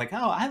someone like,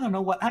 oh, I don't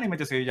know what anime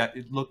to say.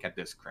 Look at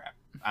this crap.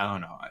 I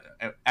don't know.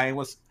 I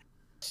was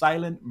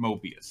Silent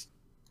Mobius.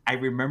 I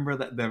remember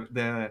that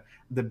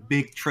the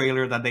big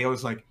trailer that they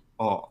always like,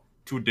 oh,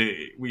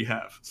 today we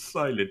have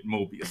Silent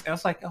Mobius. And I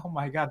was like, oh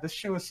my god, this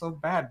show is so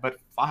bad, but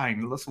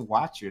fine, let's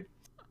watch it.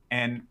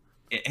 And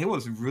it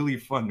was really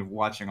fun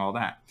watching all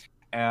that.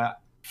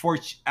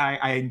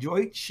 I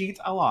enjoyed Cheat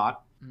a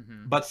lot,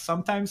 but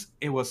sometimes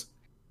it was,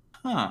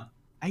 I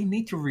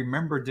need to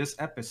remember this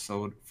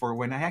episode for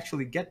when I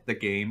actually get the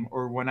game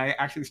or when I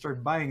actually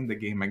start buying the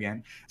game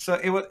again. So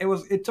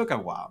it took a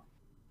while.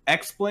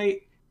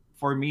 X-Play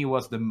for me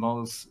was the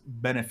most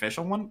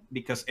beneficial one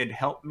because it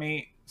helped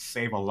me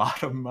save a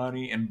lot of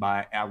money and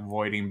by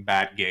avoiding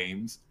bad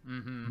games.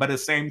 But at the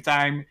same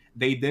time,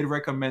 they did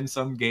recommend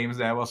some games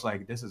that I was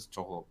like, this is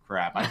total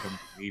crap. I don't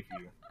believe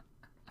you.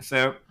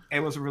 So it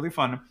was really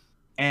fun.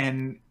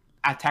 And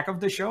Attack of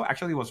the Show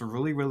actually was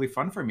really, really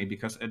fun for me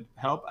because it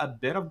helped a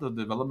bit of the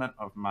development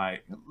of my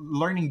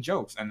learning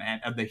jokes and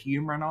the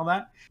humor and all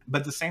that. But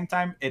at the same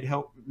time, it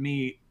helped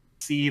me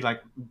see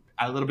like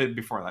a little bit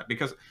before that.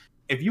 Because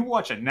if you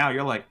watch it now,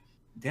 you're like,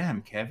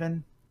 damn,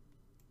 Kevin,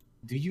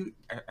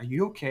 are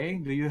you okay?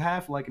 Do you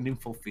have like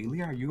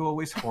nymphophilia? Are you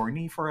always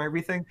horny for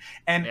everything?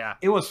 And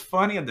it was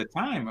funny at the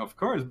time, of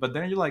course, but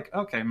then you're like,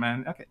 okay,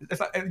 man, okay. It's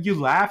like, you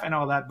laugh and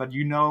all that, but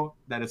you know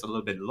that it's a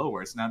little bit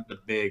lower. It's not the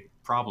big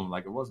problem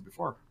like it was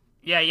before.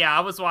 Yeah,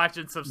 I was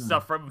watching some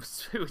stuff from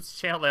Sue's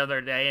channel the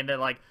other day, and then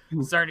like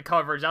certain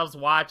coverage, I was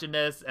watching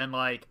this and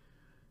like,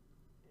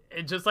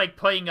 and just like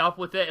putting up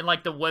with it, and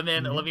like the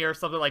women, Olivia or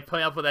something, like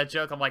putting up with that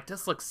joke. I'm like,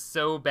 this looks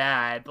so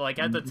bad. But, like,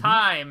 at the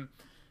time,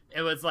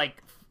 it was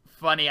like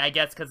funny, I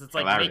guess, because it's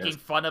like making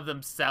fun of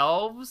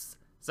themselves.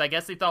 So I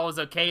guess they thought it was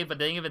okay, but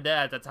then even then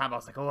at the time I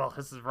was like, oh,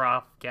 this is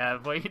rough,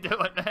 Kev. What are you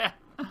doing, man?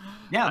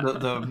 Yeah,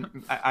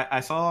 I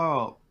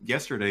saw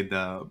yesterday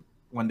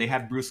when they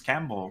had Bruce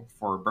Campbell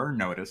for Burn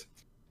Notice,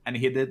 and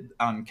he did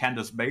on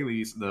Candace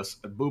Bailey's this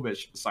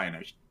boobish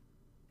signage.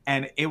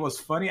 And it was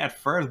funny at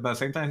first, but at the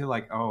same time you're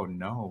like, oh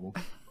no.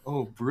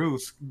 Oh,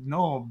 Bruce,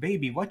 no,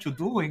 baby, what you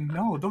doing?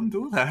 No, don't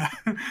do that.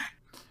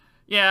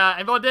 Yeah,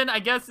 and well, then I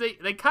guess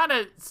they kind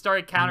of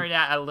started countering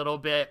that a little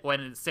bit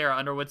when Sarah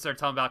Underwood started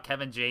talking about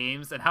Kevin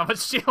James and how much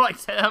she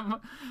likes him.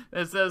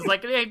 It says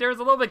like, hey, there's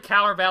a little bit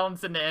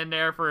counterbalance in the end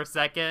there for a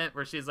second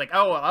where she's like,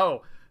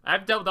 oh,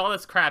 I've dealt with all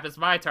this crap. It's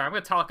my turn. I'm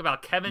going to talk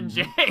about Kevin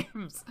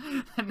James.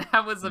 And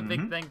that was a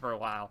big thing for a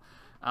while.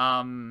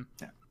 So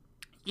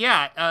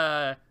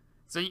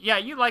yeah,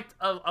 you liked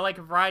like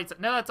a variety.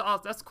 No, that's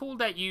awesome. That's cool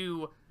that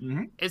you.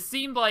 It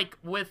seemed like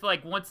with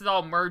like once it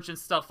all merged and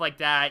stuff like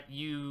that,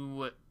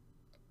 you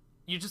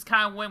just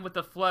kind of went with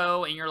the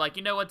flow, and you're like,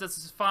 you know what, this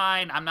is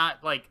fine. I'm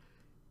not like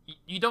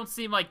you don't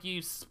seem like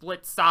you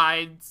split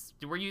sides.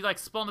 Were you like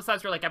split on the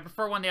sides where like I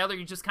prefer one or the other?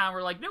 You just kind of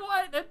were like, you know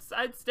what?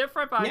 It's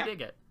different, but I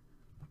dig it.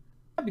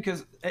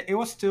 Because it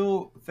was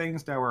still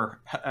things that were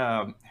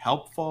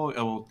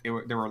helpful. They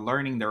were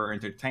learning, they were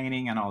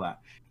entertaining, and all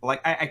that.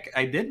 Like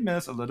I did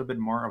miss a little bit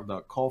more of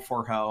the call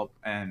for help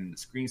and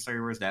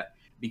screensavers that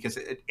because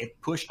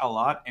it pushed a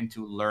lot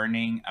into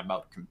learning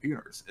about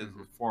computers.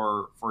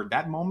 For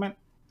that moment,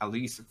 at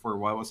least for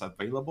what was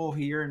available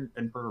here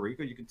in Puerto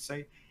Rico, you could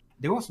say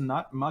there was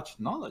not much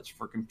knowledge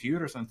for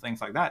computers and things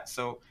like that.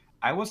 So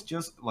I was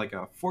just like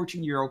a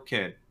 14-year-old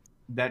kid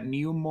that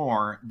knew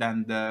more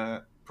than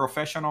the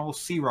professional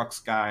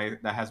Xerox guy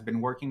that has been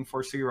working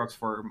for Xerox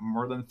for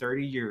more than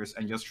 30 years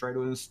and just try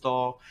to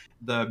install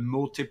the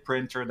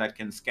multi-printer that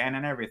can scan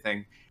and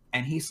everything.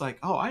 And he's like,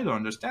 oh, I don't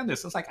understand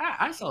this. It's like,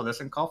 I saw this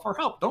and call for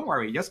help. Don't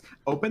worry. Just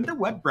open the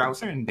web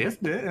browser and this.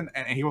 And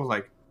he was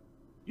like,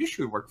 you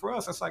should work for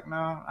us. It's like,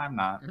 no, I'm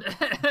not.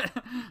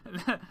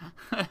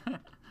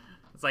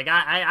 It's like,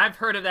 I've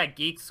heard of that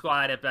Geek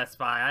Squad at Best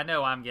Buy. I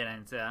know I'm getting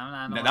into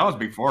it. That was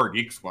before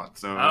Geek Squad.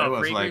 So it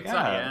was like,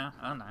 yeah.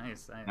 Oh,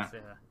 nice.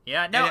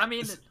 Yeah, no, I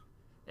mean,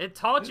 it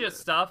taught you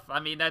stuff.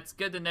 I mean, that's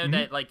good to know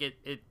that, like,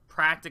 it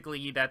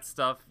practically, that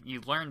stuff,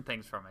 you learn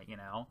things from it, you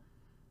know?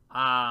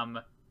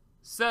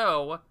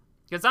 So,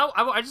 because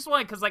I just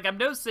want, because, like, I'm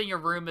noticing your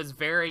room is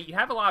you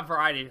have a lot of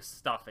variety of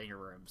stuff in your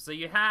room. So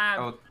you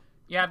have...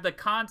 You have the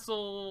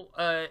console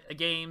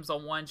games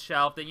on one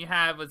shelf. Then you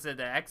have, was it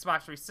the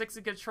Xbox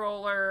 360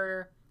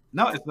 controller?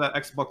 No, it's the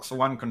Xbox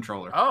One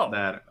controller. Oh,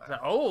 that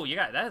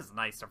is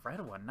nice. The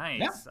red one, nice.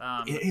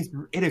 Yeah,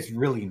 it is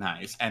really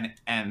nice,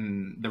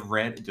 and the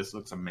red just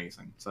looks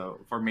amazing.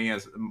 So for me,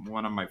 as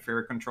one of my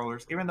favorite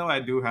controllers, even though I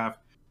do have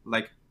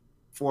like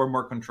 4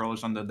 more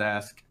controllers on the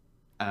desk,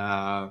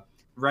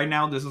 right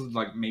now this is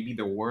like maybe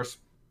the worst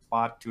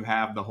spot to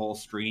have the whole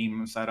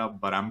stream set up,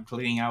 but I'm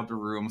cleaning out the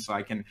room so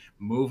I can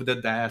move the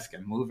desk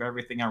and move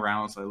everything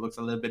around so it looks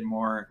a little bit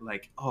more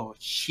like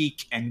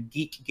chic and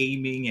geek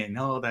gaming and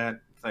all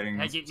that thing.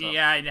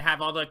 Yeah, and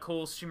have all the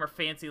cool streamer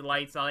fancy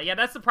lights on it. Yeah,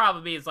 that's the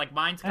problem. Is like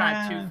mine's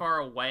kind of too far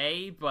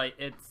away, but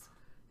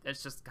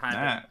it's just kind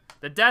of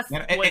the desk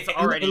was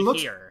already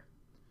here.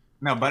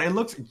 No, but it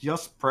looks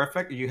just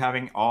perfect. You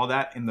having all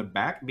that in the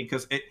back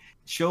because it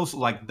shows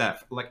like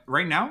depth. Like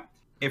right now,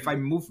 if I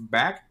move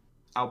back,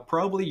 I'll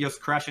probably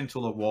just crash into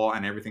the wall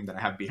and everything that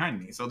I have behind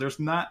me. So there's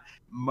not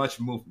much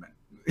movement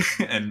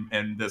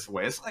in this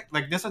way. It's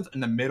like this is in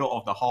the middle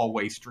of the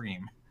hallway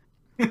stream.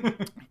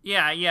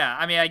 Yeah.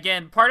 I mean,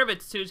 again, part of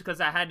it's too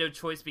because I had no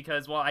choice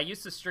because, well, I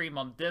used to stream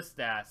on this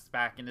desk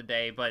back in the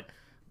day, but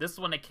this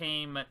one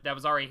that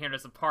was already here in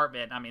this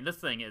apartment. I mean, this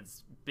thing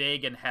is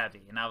big and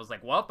heavy, and I was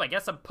like, well, I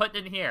guess I'm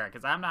putting it here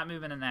because I'm not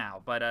moving it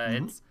now. But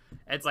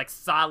it's like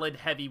solid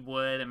heavy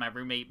wood, and my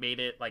roommate made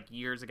it like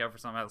years ago for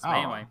something else. But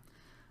anyway.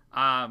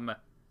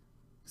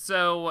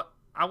 So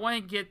I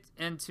want to get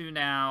into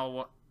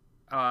now,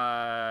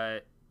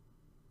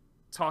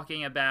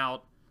 talking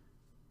about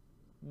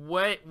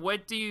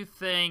what do you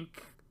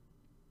think?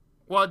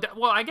 Well,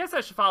 I guess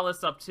I should follow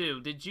this up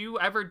too. Did you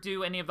ever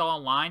do any of the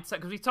online stuff?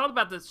 Because we talked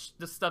about the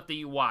stuff that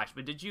you watch,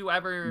 but did you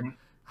ever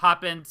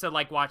hop into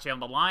like watching on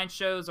the line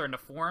shows or in the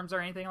forums or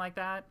anything like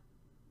that?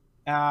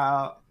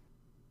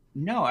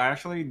 No, I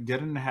actually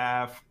didn't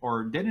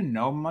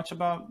know much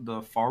about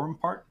the forum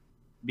part.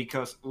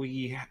 Because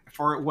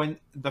when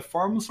the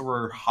forums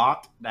were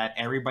hot, that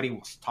everybody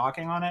was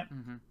talking on it,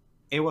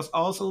 it was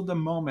also the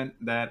moment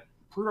that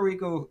Puerto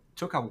Rico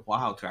took a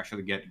while to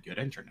actually get good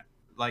internet.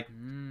 Like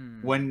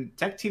when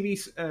Tech TV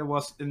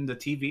was in the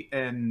TV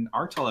and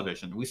our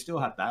television, we still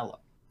had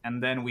dial-up,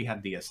 and then we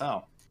had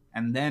DSL,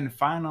 and then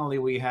finally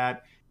we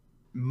had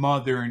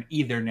modern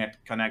Ethernet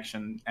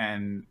connection,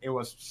 and it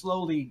was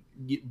slowly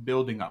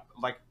building up.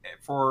 Like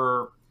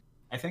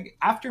I think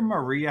after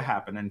Maria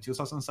happened in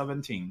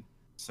 2017.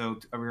 So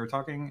we were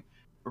talking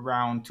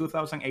around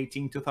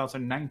 2018,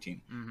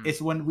 2019.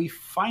 It's when we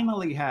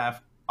finally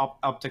have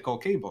optical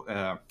cable,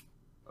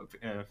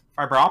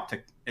 fiber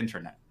optic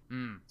internet.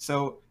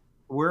 So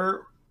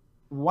we're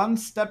one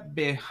step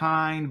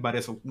behind, but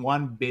it's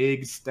one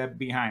big step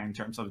behind in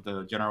terms of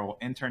the general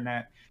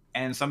internet.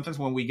 And sometimes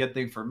when we get the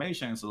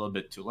information, it's a little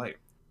bit too late.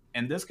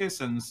 In this case,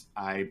 since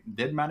I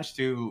did manage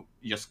to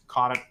just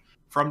caught it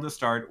from the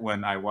start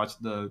when I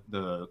watched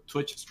the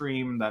Twitch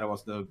stream, that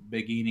was the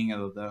beginning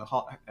of the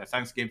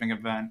Thanksgiving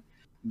event,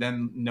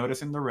 then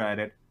noticing the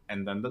Reddit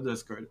and then the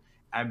Discord,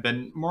 I've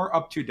been more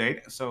up to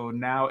date. So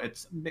now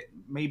it's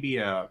maybe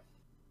a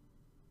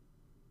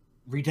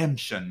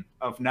redemption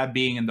of not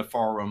being in the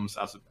forums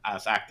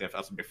as active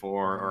as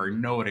before, or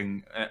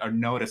noticing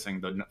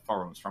the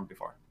forums from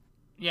before.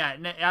 Yeah,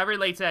 I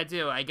relate to that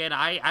too. Again,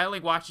 I only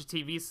watch the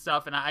TV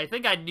stuff, and I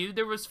think I knew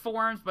there was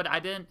forums, but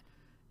I didn't.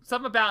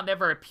 Something about it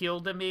never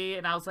appealed to me,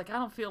 and I was like, I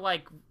don't feel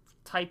like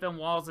typing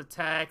walls of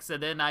text,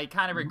 and then I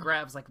kind of regret.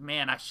 I was like,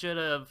 man, I should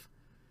have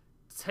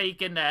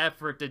taken the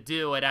effort to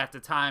do it at the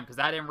time, because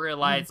I didn't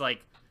realize,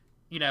 like,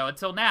 you know,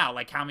 until now,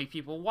 like, how many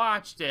people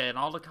watched it, and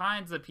all the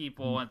kinds of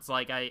people, and it's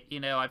like, I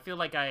feel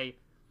like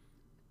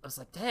I was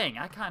like, dang,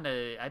 I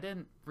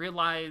didn't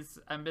realize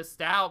I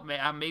missed out.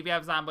 Maybe I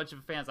was not much of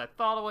a fan as I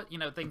thought of it, you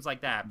know, things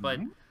like that.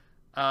 Mm-hmm.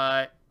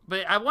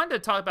 But I wanted to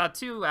talk about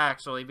two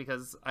actually,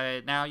 because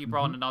now you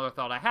brought in Mm-hmm. another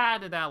thought I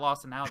had, and then I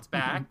lost, and now it's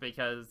back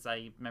because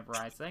I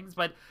memorized things.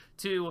 But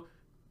to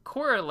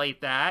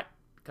correlate that,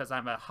 because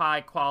I'm a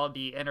high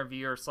quality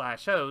interviewer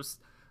slash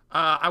host,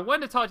 I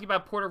wanted to talk to you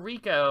about Puerto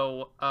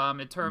Rico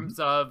in terms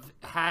of,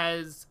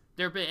 has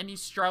there been any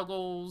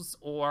struggles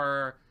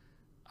or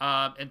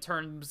in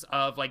terms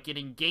of like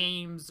getting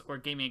games or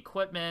gaming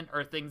equipment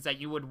or things that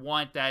you would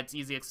want that's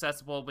easy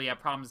accessible but you have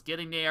problems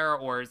getting there,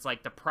 or is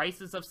like the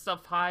prices of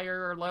stuff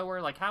higher or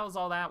lower? Like, how does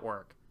all that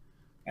work?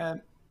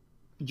 And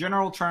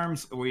general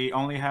terms, we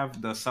only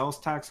have the sales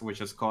tax,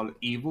 which is called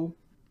IVU,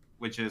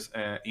 which is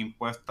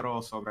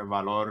Impuesto sobre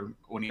Valor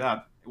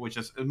Unidad, which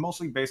is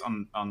mostly based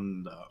on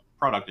the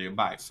product you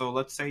buy. So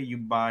let's say you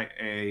buy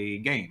a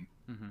game,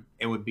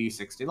 it would be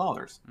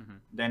 $60.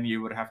 Then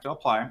you would have to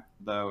apply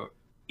the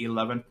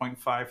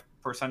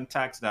 11.5%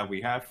 tax that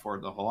we have for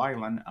the whole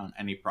island on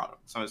any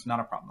product. So it's not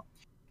a problem.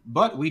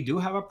 But we do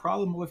have a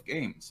problem with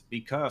games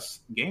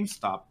because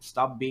GameStop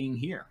stopped being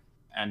here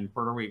in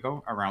Puerto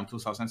Rico around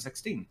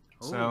 2016.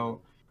 Ooh.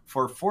 So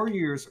for 4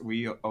 years,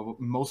 we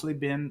mostly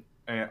been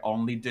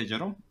only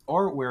digital,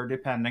 or we're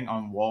depending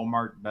on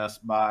Walmart,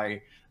 Best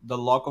Buy, the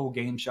local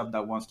game shop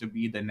that wants to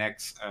be the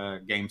next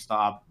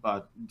GameStop,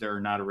 but they're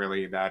not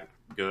really that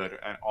good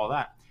and all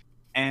that.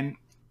 And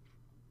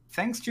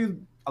thanks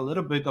to a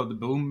little bit of the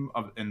boom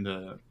in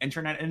the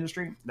internet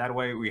industry, that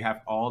way we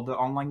have all the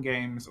online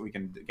games, we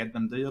can get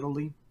them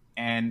digitally.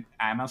 And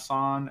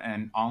Amazon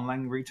and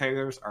online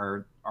retailers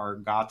are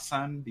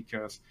godsend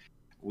because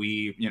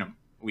we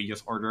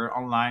just order it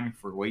online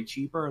for way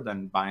cheaper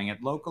than buying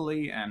it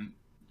locally, and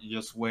you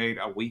just wait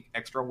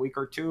extra week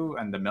or two,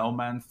 and the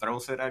mailman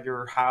throws it at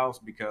your house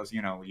because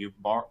you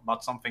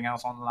bought something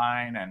else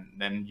online, and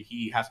then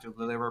he has to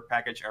deliver a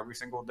package every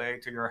single day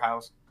to your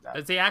house.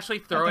 Does he actually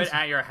throw it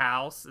at your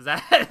house? Is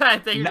that I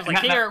think you're just like,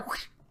 here?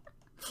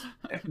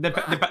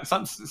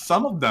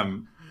 Some of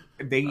them,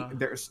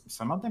 there's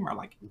some of them are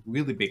like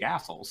really big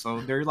assholes,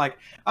 so they're like,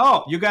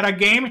 oh, you got a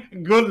game,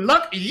 good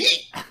luck,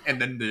 and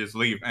then they just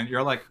leave, and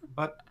you're like,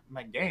 but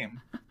my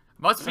game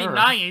must be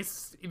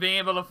nice being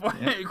able to afford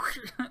it.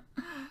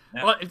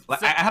 Yeah. Well,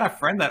 I had a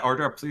friend that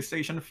ordered a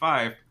PlayStation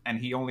 5 and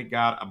he only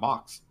got a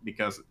box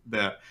because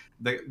the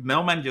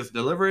mailman just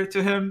delivered it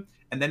to him,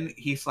 and then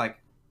he's like,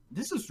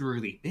 this is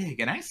really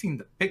big, and I seen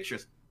the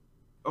pictures.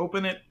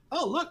 Open it,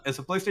 oh look, it's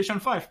a PlayStation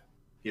 5.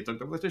 He took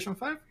the PlayStation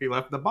 5, he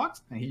left the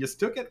box, and he just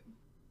took it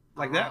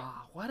like that.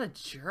 What a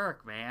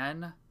jerk,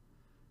 man.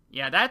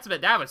 Yeah,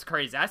 that was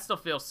crazy. I still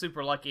feel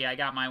super lucky I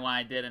got mine when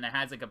I did, and it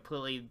hasn't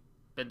completely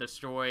been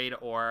destroyed,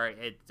 or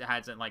it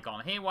hasn't like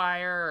gone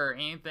haywire or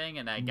anything,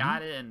 and I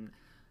got it. And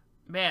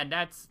man,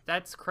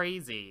 that's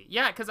crazy.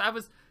 Yeah, because I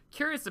was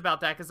curious about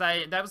that, because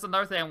that was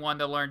another thing I wanted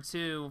to learn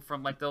too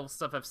from like the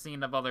stuff I've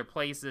seen of other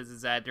places,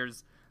 is that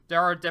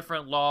there are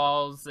different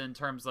laws in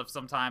terms of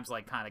sometimes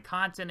like kind of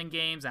content in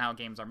games and how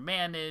games are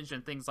managed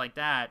and things like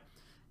that.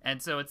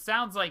 And so it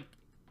sounds like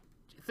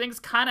things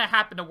kind of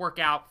happen to work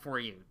out for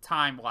you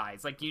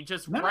time-wise. Like you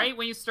just right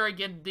when you start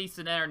getting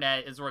decent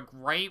internet is like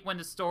right when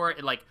the store,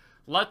 like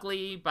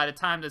luckily by the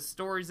time the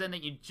store's in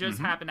it, you just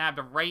happen to have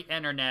the right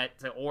internet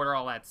to order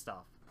all that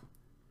stuff.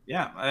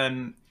 Yeah,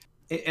 and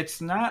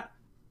it's not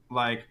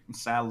like,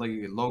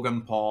 sadly,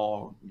 Logan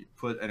Paul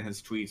put in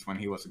his tweets when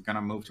he was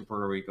gonna move to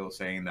Puerto Rico,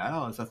 saying that,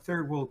 oh, it's a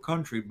third world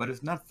country, but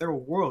it's not third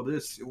world,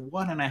 it's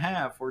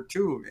 1.5 or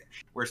 2.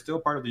 We're still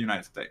part of the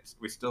United States.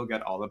 We still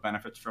get all the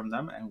benefits from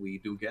them, and we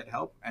do get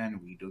help, and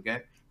we do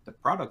get the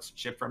products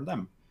shipped from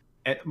them.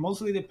 It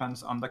mostly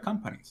depends on the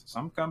companies.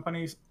 Some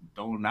companies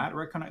do not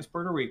recognize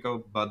Puerto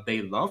Rico, but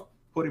they love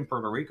putting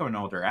Puerto Rico in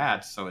all their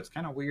ads, so it's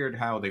kind of weird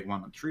how they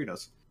want to treat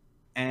us.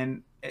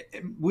 And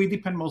we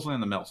depend mostly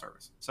on the mail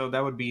service. So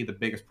that would be the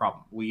biggest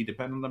problem. We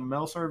depend on the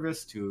mail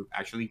service to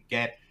actually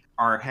get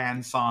our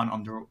hands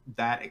on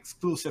that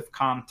exclusive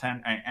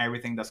content and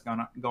everything that's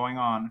going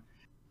on.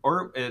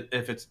 Or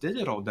if it's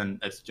digital, then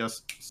it's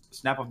just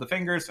snap of the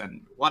fingers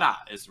and voila,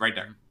 it's right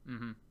there.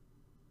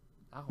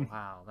 Oh,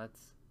 wow.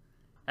 That's...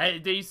 Hey,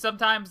 do you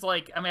sometimes,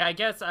 like, I mean, I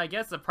guess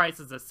the price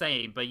is the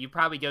same, but you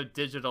probably go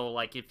digital,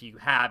 like, if you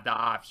have the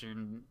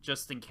option,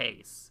 just in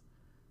case.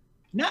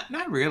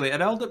 Not really.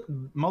 It all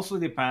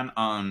mostly depend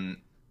on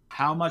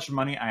how much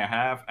money I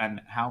have and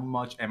how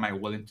much am I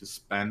willing to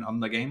spend on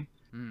the game.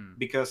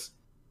 Because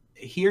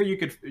here you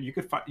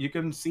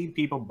can see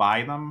people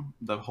buy them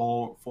the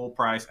whole full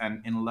price,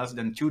 and in less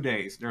than 2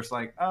 days, there's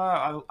like,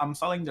 I'm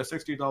selling the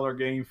 $60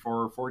 game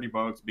for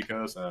 $40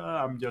 because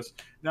I'm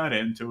just not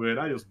into it.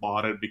 I just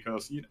bought it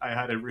because I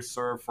had it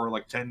reserved for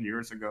like 10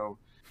 years ago,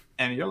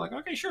 and you're like,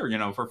 okay, sure,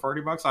 for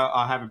 $40,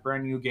 I'll have a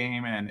brand new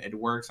game and it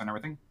works and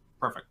everything,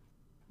 perfect.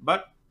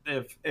 But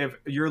if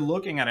you're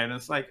looking at it,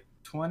 it's like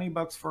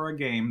 $20 for a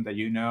game that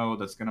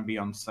that's going to be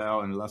on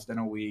sale in less than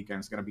a week, and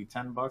it's going to be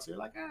 $10. You're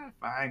like,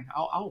 fine,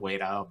 I'll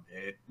wait out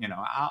a bit.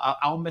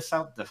 I'll miss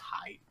out the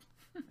hype,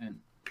 and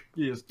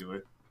you just do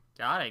it.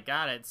 Got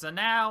it. So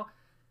now,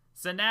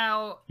 So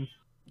now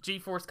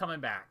G4's coming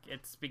back.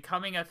 It's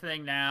becoming a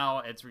thing now.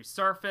 It's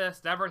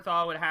resurfaced. Never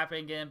thought it would happen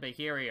again, but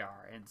here we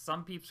are. And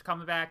some peeps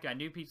coming back. Got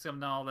new peeps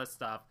coming, all this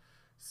stuff.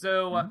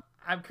 So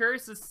I'm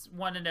curious to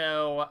want to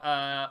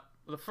know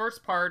the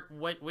first part.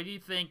 What do you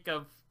think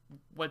of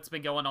what's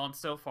been going on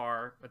so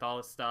far with all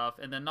this stuff?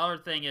 And then another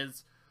thing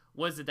is,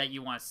 what is it that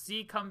you want to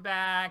see come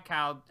back?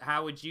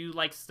 How would you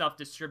like stuff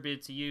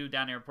distributed to you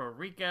down here in Puerto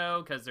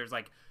Rico? Because there's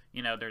like,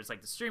 you know, there's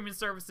like the streaming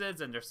services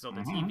and there's still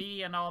the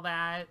TV and all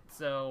that.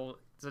 So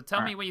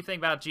tell me what you think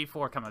about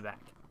G4 coming back.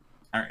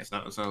 All right,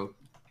 so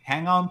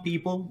hang on,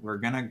 people. We're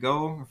gonna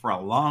go for a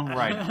long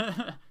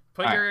ride.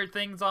 Put your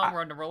things on.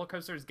 We're on the roller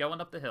coaster is going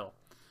up the hill.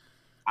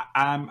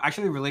 I'm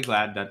actually really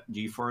glad that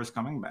G4 is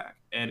coming back.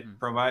 It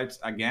provides,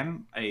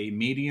 again, a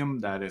medium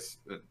that is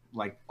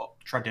like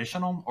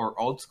traditional or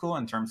old school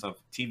in terms of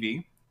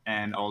TV,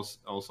 and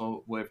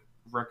also with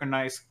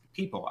recognized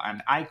people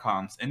and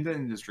icons in the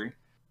industry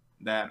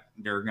that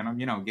they're gonna,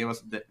 you know, give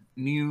us the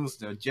news,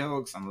 the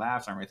jokes and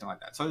laughs and everything like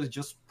that. So it's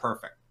just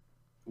perfect.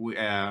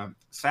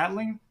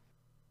 Sadly,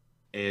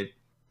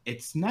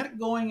 it's not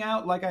going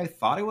out like I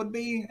thought it would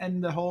be,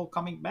 and the whole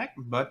coming back,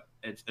 but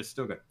it's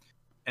still good.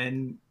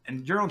 And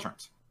in general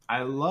terms,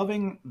 I'm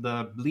loving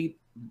the Bleep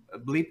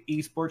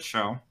esports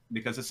show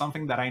because it's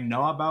something that I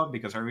know about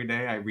because every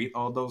day I read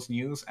all those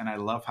news and I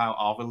love how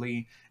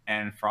Overly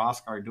and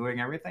Frost are doing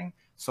everything.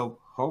 So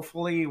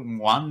hopefully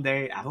one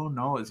day, I don't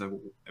know, it's a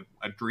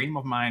dream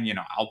of mine, you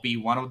know, I'll be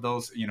one of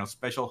those, you know,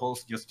 special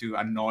hosts just to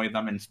annoy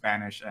them in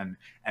Spanish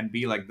and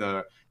be like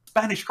the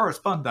Spanish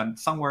correspondent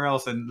somewhere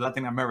else in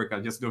Latin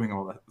America just doing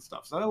all that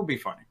stuff. So it'll be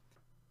funny.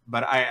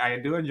 But I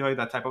do enjoy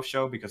that type of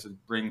show because it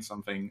brings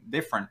something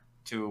different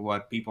to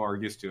what people are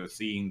used to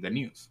seeing the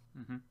news.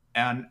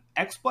 And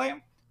X-Play,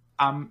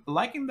 I'm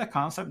liking the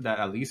concept that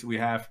at least we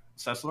have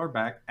Cecilor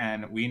back,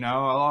 and we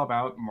know a lot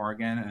about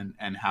Morgan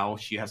and how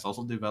she has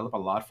also developed a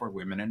lot for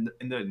women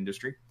in the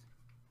industry.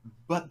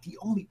 But the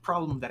only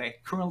problem that I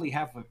currently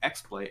have with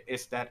X-Play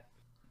is that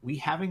we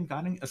haven't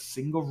gotten a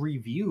single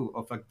review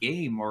of a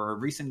game or a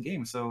recent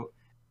game. So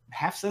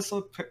have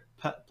Cecil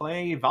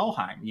play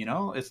Valheim, you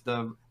know? It's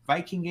the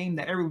Viking game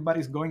that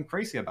everybody's going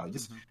crazy about.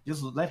 Just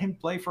let him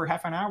play for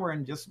half an hour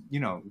and just, you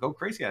know, go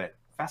crazy at it.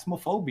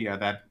 Phasmophobia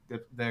that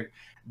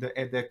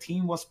the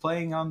team was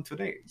playing on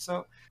today.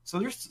 So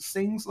there's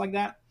things like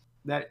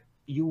that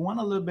you want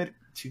a little bit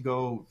to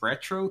go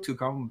retro, to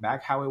come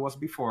back how it was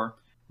before,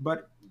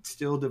 but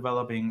still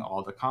developing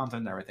all the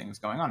content, everything is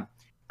going on.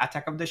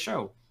 Attack of the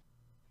Show,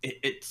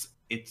 it's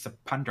a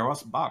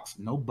Pandora's box.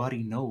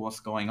 Nobody knows what's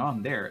going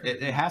on there.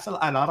 It has a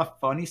lot of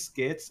funny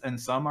skits, and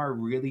some are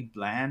really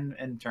bland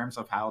in terms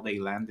of how they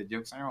land the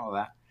jokes and all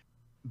that.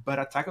 But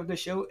Attack of the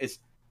Show is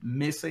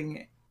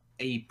missing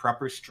a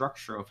proper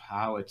structure of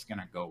how it's going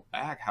to go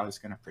back, how it's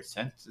going to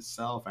present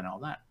itself and all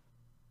that.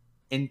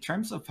 In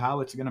terms of how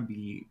it's going to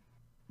be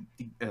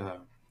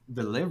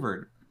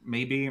delivered,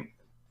 maybe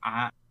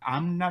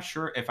I'm not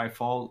sure if I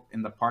fall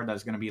in the part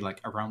that's going to be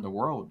like around the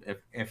world,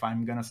 if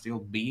I'm going to still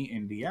be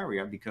in the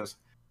area, because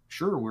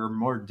sure, we're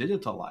more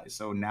digitalized.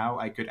 So now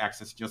I could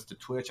access just the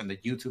Twitch and the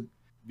YouTube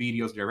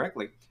videos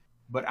directly,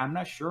 but I'm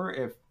not sure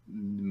if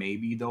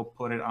maybe they'll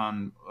put it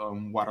on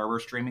whatever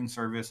streaming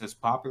service is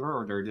popular,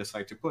 or they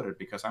decide to put it,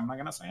 because I'm not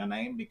going to say a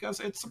name because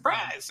it's a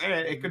surprise.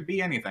 It could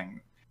be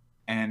anything.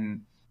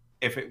 And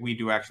if we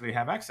do actually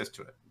have access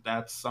to it,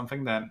 that's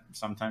something that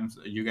sometimes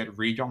you get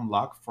region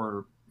lock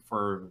for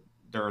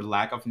their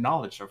lack of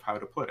knowledge of how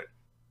to put it.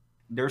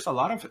 There's a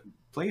lot of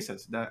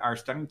places that are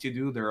starting to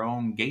do their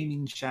own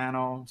gaming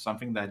channel,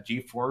 something that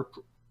G4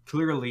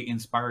 clearly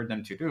inspired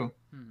them to do.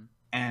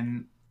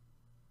 And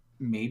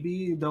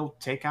maybe they'll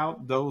take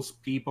out those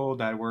people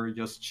that were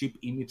just cheap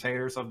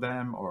imitators of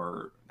them,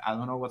 or I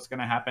don't know what's going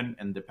to happen,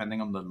 and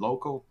depending on the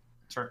local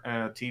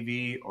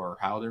TV or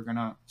how they're going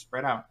to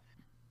spread out.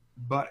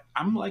 But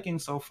I'm liking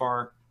so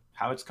far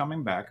how it's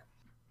coming back.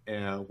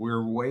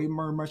 We're way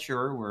more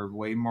mature. We're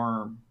way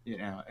more,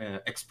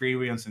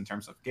 experienced in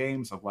terms of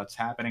games, of what's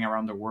happening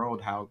around the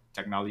world, how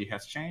technology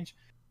has changed.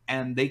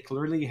 And they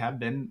clearly have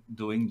been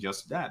doing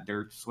just that.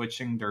 They're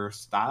switching their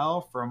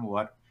style from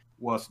what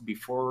was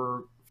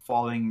before,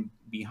 falling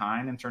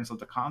behind in terms of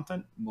the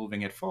content,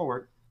 moving it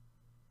forward.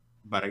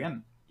 But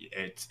again,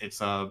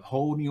 it's a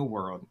whole new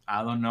world.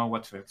 I don't know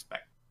what to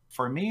expect.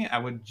 For me, I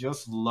would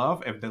just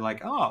love if they're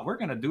like, oh, we're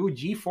going to do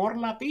G4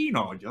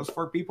 Latino just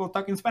for people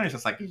talking Spanish.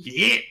 It's like,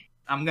 yeah,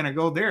 I'm going to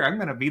go there. I'm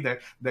going to be the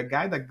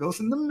guy that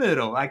goes in the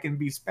middle. I can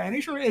be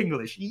Spanish or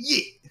English.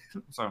 Yeah.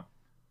 So,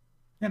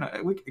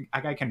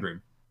 I can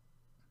dream.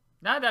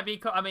 No, that'd be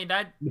cool. I mean,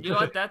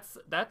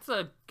 that's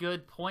a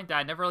good point that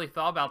I never really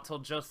thought about till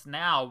just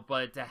now.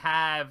 But to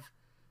have,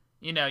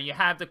 you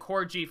have the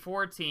core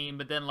G4 team,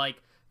 but then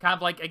like kind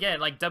of like again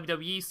like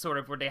WWE sort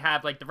of where they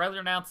have like the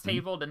regular announce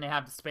table, then they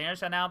have the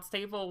Spanish announce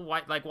table.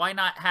 Why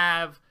not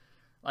have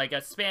like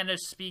a Spanish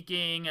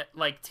speaking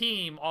like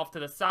team off to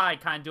the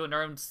side, kind of doing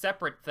their own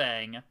separate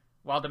thing,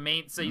 while the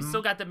main. So you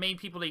still got the main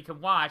people that you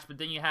can watch, but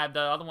then you have the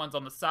other ones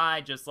on the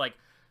side, just like.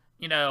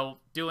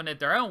 doing it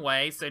their own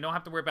way, so you don't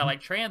have to worry about like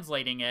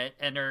translating it,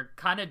 and they're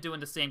kind of doing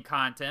the same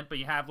content, but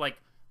you have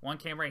like one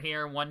camera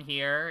here and one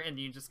here, and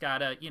you just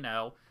gotta,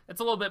 it's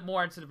a little bit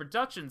more into the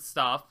production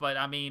stuff, but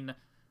I mean,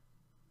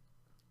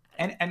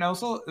 and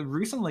also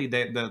recently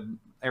the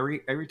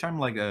every time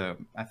like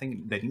I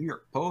think the New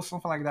York Post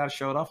something like that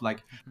showed up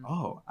like,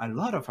 oh, a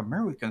lot of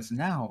Americans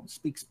now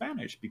speak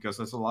Spanish because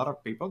there's a lot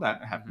of people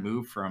that have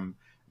moved from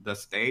the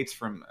States,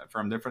 from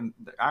different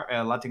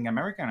Latin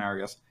American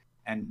areas,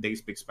 and they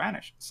speak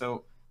Spanish.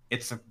 So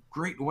it's a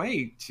great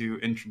way to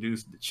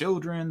introduce the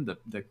children,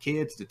 the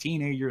kids, the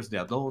teenagers,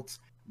 the adults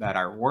that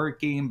are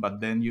working, but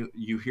then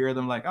you hear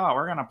them like, oh,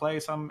 we're gonna play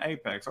some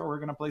Apex, or we're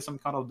gonna play some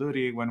Call of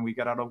Duty when we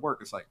get out of work.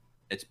 It's like,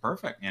 it's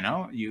perfect,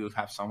 you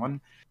have someone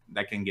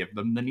that can give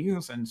them the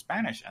news in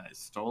Spanish, and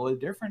it's totally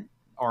different,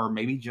 or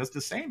maybe just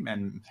the same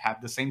and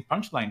have the same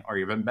punchline or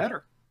even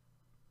better.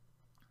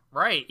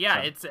 Right,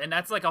 yeah, and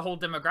that's like a whole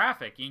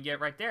demographic you can get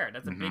right there.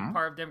 That's a big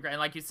part of demographic, and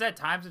like you said,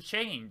 times have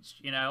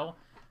changed.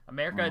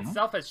 America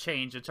itself has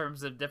changed in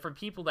terms of different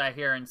people that are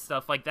here and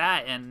stuff like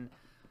that. And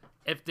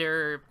if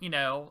they're,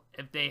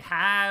 if they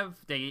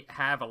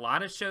have a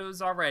lot of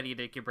shows already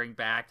they could bring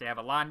back. They have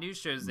a lot of new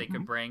shows they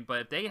could bring, but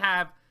if they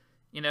have,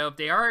 if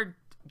they are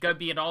gonna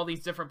be in all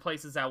these different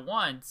places at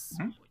once,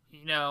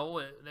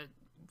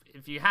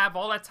 if you have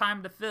all that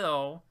time to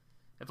fill.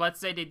 If,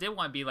 let's say, they did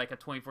want to be, like, a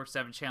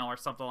 24/7 channel or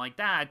something like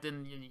that,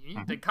 then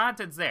the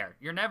content's there.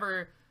 You're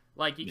never,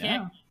 like, you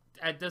can't,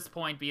 at this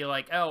point, be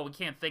like, oh, we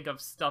can't think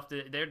of stuff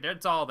to...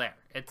 It's all there.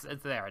 It's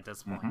there at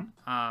this point.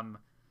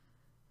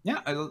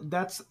 Yeah,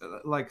 that's,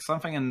 like,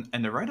 something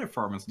in the Reddit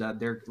forums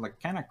that they're,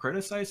 like, kind of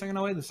criticizing in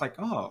a way. It's like,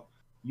 oh,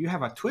 you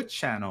have a Twitch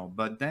channel,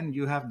 but then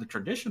you have the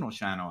traditional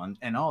channel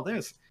and all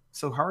this.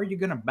 So how are you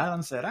going to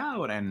balance it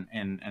out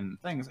and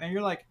things? And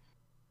you're like,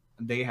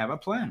 they have a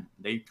plan.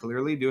 They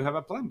clearly do have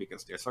a plan,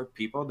 because these are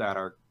people that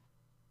are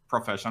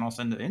professionals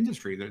in the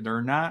industry.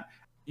 They're not,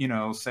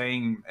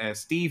 saying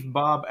Steve,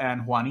 Bob,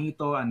 and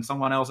Juanito and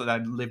someone else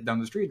that live down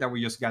the street that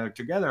we just gathered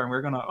together and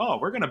we're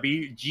gonna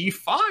be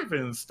G5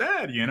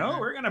 instead.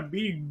 We're gonna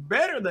be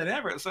better than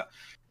ever. So,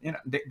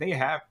 they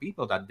have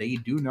people that they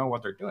do know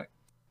what they're doing,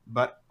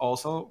 but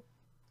also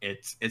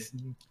it's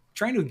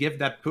trying to give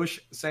that push,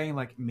 saying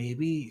like,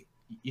 maybe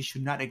you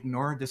should not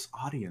ignore this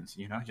audience.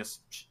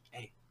 Just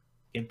hey,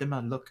 give them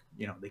a look.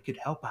 They could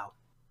help out.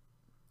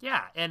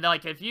 Yeah, and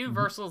like if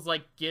Universal's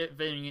like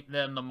giving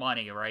them the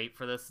money, right,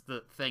 for the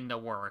thing to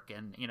work,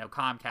 and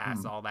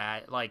Comcast, all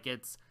that, like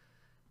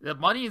the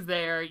money's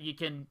there. You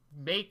can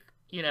make,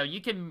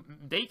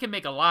 they can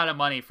make a lot of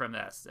money from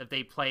this if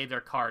they play their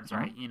cards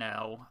right. You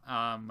don't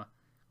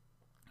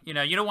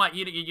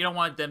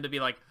want them to be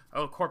like,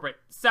 oh, corporate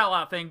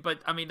sellout thing, but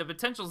I mean the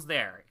potential's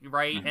there,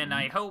 right? And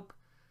I hope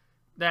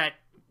that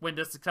when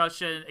this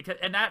discussion,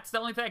 and that's the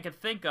only thing I could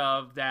think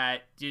of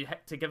that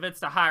to convince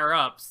the higher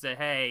ups that,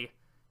 hey,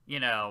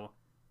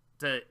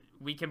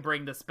 we can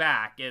bring this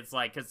back. It's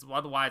like, because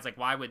otherwise, like,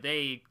 why would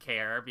they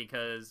care?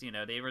 Because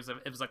it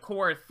was a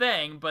core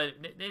thing, but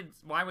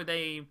why would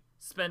they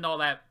spend all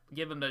that,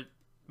 give them the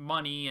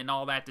money and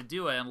all that to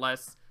do it,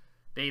 unless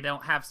they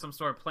don't have some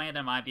sort of plan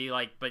that might be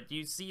like, but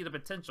you see the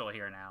potential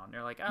here now, and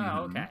they're like,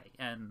 oh, okay,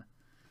 and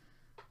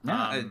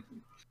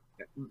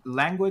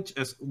language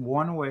is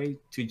one way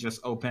to just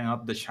open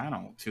up the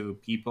channel to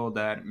people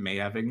that may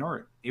have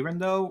ignored it. Even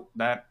though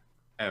that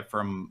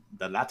from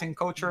the Latin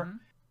culture,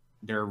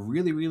 they're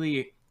really,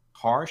 really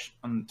harsh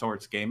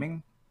towards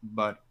gaming,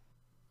 but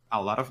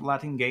a lot of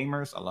Latin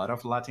gamers, a lot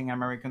of Latin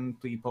American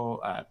people,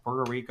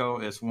 Puerto Rico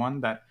is one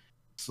that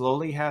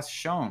slowly has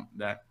shown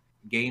that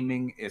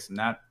gaming is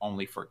not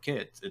only for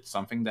kids. It's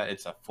something that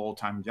it's a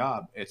full-time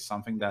job. It's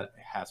something that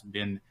has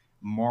been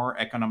more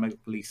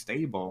economically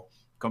stable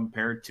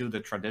compared to the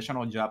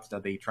traditional jobs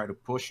that they try to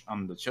push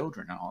on the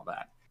children and all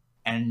that.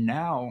 And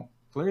now,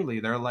 clearly,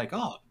 they're like,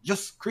 oh,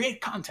 just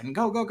create content,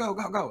 go, go, go,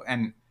 go, go.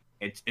 And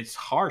it's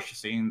harsh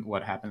seeing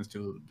what happens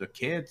to the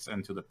kids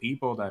and to the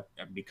people that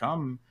have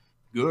become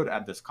good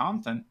at this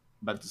content.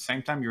 But at the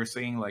same time, you're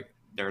seeing, like,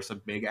 there's a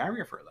big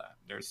area for that.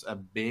 There's a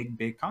big,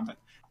 big content.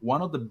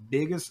 One of the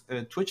biggest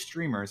Twitch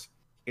streamers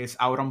is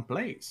Out on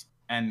Plays,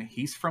 and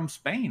he's from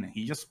Spain.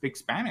 He just speaks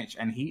Spanish,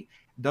 and he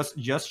does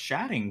just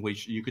chatting,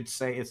 which you could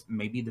say is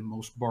maybe the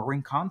most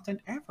boring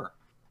content ever.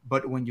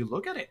 But when you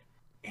look at it,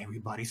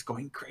 everybody's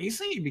going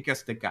crazy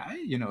because the guy,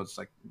 it's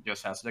like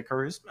just has the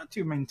charisma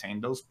to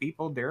maintain those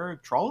people. They're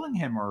trolling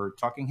him or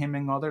talking him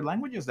in other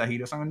languages that he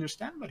doesn't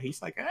understand, but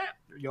he's like,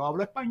 yo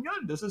hablo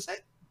español, this is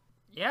it.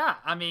 Yeah,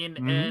 I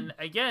mean, and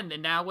again,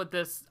 and now with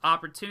this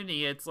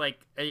opportunity, it's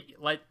like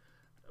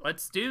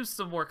let's do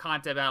some more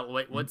content about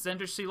what's the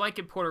industry like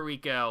in Puerto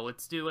Rico.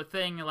 Let's do a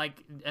thing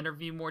like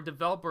interview more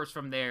developers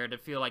from there to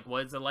feel like,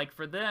 what is it like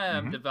for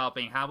them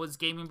developing? How was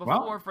gaming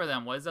before for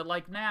them? What is it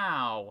like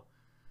now?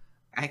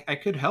 I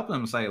could help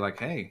them say, like,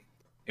 hey,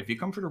 if you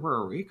come to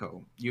Puerto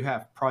Rico, you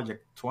have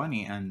Project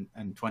 20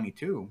 and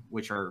 22,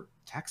 which are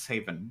tax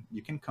haven.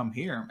 You can come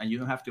here and you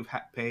don't have to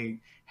pay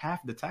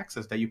half the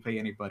taxes that you pay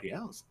anybody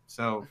else.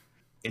 So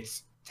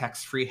it's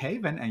tax-free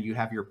haven, and you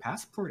have your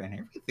passport and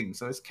everything.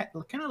 So it's kind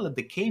of like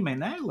the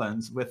Cayman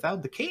Islands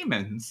without the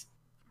Caymans.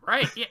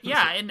 Right.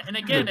 Yeah. And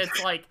again,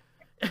 it's like,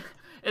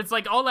 it's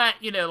like all that,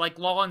 you know, like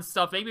law and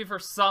stuff. Maybe for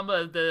some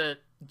of the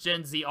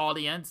Gen Z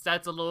audience,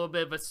 that's a little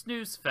bit of a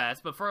snooze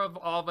fest. But for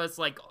all of us,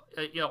 like,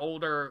 you know,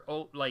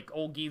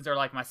 old geezer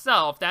like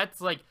myself,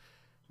 that's like,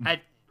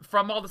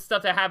 from all the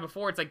stuff that I had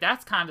before, it's like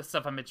that's kind of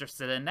stuff I'm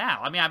interested in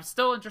now. I mean, I'm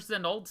still interested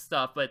in old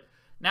stuff, but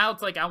now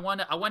it's like I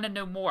want to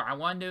know more. I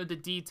want to know the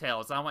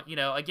details. I want, you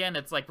know, again,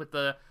 it's like with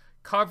the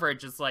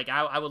coverage, it's like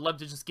I would love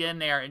to just get in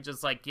there and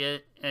just like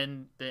get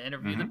in the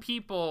interview the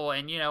people,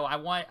 and you know, I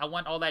want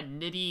all that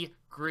nitty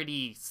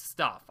gritty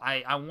stuff.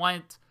 I don't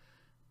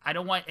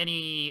want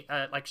any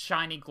like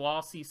shiny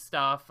glossy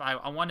stuff.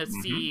 I want to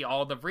see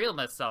all the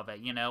realness of it,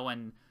 you know,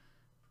 and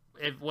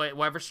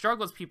whatever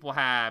struggles people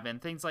have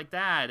and things like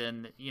that.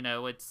 And you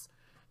know, it's,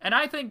 and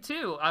I think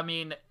too, I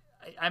mean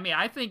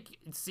I think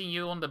seeing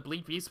you on the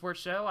Bleep Esports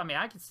show, I mean,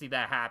 I can see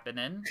that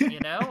happening, you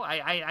know?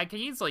 I can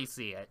easily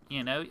see it,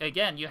 you know?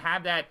 Again, you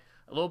have that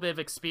a little bit of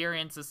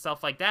experience and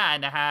stuff like that,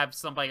 and to have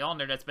somebody on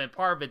there that's been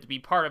part of it to be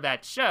part of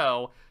that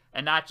show,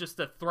 and not just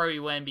to throw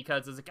you in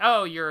because it's like,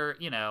 oh, you're,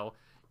 you know,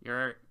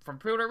 you're from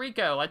Puerto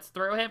Rico, let's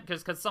throw him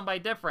because somebody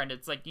different.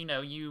 It's like, you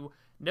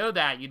know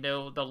that, you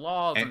know, the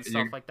laws and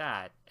stuff like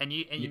that. And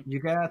you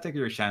gotta take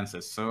your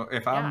chances. So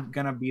if I'm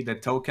gonna be the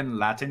token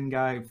Latin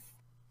guy,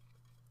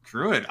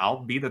 screw it, I'll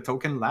be the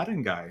token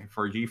Latin guy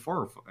for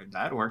G4.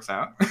 That works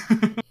out.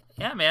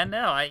 Yeah, man.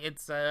 No, I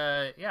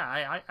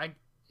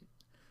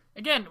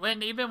again,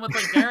 even with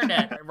like the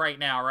internet right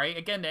now, right?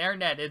 Again, the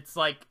internet, it's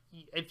like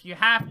if you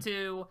have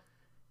to,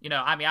 you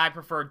know, I mean, I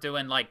prefer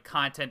doing like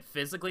content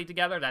physically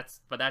together. That's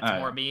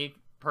more me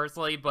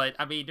personally. But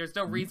I mean, there's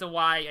no reason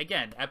why.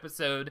 Again,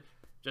 episode,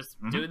 just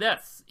do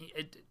this.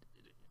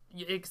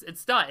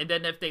 It's done, and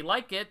then if they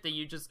like it, then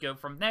you just go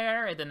from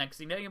there. And the next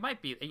thing you know,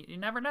 you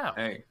never know.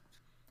 Hey.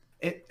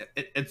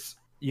 It's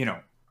you know,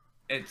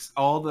 it's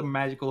all the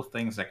magical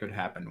things that could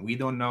happen. We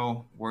don't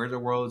know where the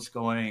world's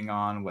going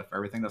on with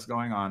everything that's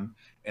going on.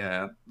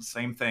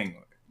 Same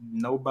thing.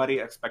 Nobody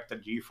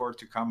expected G4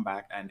 to come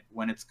back, and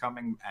when it's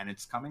coming, and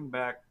it's coming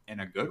back in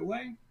a good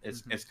way,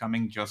 it's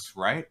coming just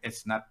right.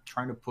 It's not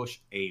trying to push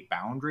a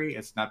boundary.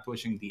 It's not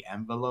pushing the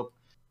envelope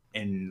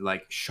in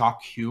like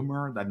shock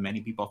humor that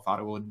many people thought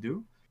it would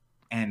do,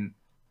 and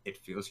it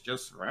feels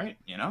just right,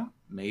 you know?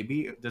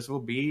 Maybe this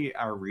will be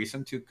our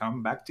reason to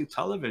come back to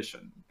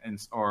television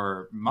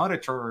or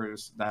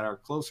monitors that are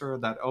closer,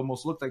 that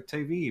almost look like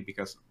TV,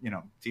 because, you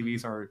know,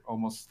 TVs are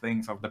almost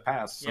things of the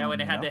past. Yeah, when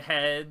they had the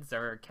heads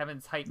or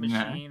Kevin's hype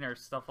machine or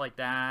stuff like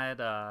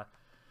that.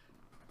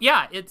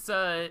 Yeah, it's,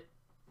 I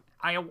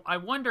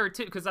wonder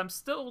too, because I'm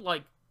still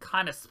like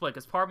kind of split,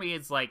 because part of me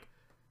is like,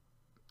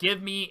 give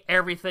me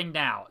everything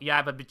now. You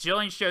have a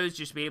bajillion shows.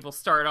 You should be able to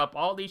start up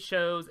all these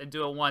shows and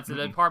do it once. And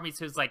then part of me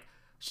who's like,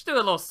 just do it a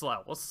little slow.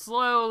 We'll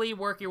slowly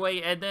work your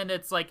way. And then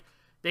it's like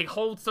they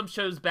hold some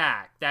shows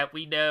back that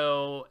we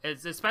know,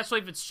 especially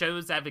if it's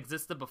shows that have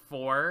existed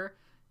before.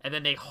 And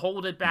then they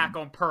hold it back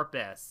on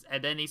purpose.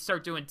 And then they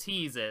start doing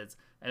teases.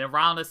 And then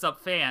round us up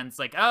fans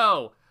like,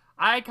 oh,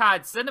 Icon,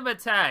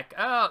 Cinematech,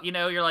 oh, you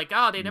know, you're like,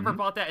 oh, they never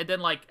bought that. And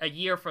then, like, a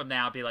year from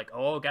now, be like,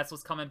 oh, guess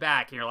what's coming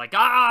back? And you're like,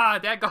 why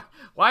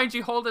didn't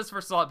you hold this for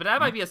so long? But that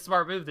might be a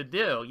smart move to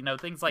do, you know,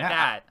 things like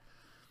that.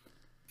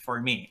 For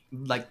me,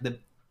 like, the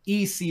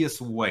easiest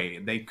way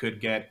they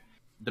could get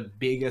the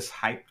biggest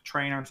hype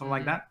train or something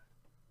like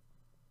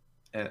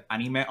that,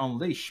 Anime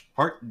Unleashed,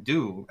 Part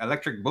 2,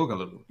 Electric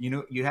Boogaloo. You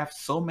know, you have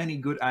so many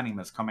good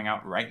animes coming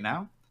out right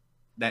now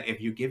that if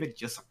you give it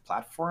just a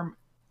platform,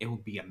 it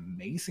would be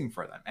amazing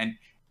for them.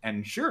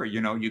 And sure,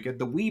 you know, you get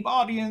the weeb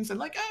audience and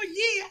like, oh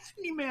yeah,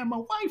 anime, I'm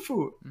a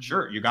waifu.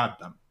 Sure, you got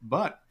them.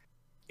 But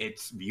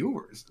it's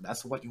viewers.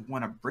 That's what you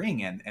want to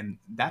bring in. And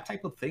that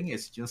type of thing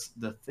is just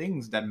the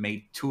things that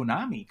made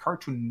Toonami,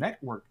 Cartoon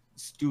Network,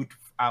 stood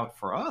out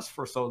for us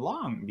for so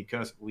long,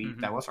 because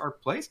that was our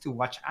place to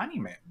watch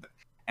anime.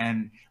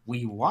 And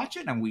we watch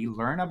it and we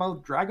learn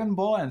about Dragon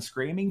Ball and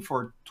screaming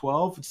for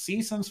 12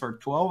 seasons for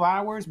 12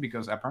 hours,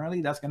 because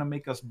apparently that's going to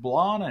make us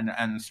blonde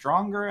and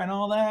stronger and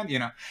all that, you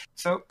know.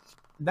 So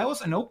that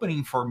was an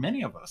opening for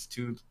many of us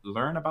to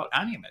learn about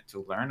anime,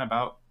 to learn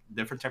about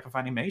different type of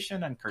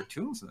animation and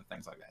cartoons and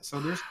things like that. So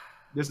there's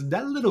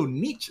that little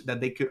niche that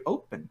they could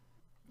open.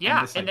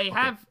 Yeah, and they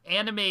have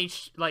anime,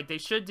 like they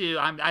should do.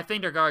 I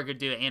think they're going to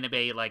do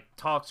anime like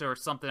talks or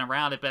something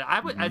around it. But I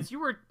would,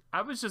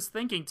 I was just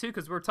thinking too,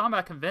 because we were talking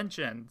about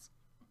conventions.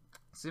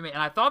 Excuse me,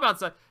 and I thought about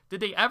stuff. Did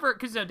they ever?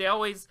 Because you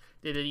know,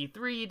 they did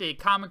E3, they did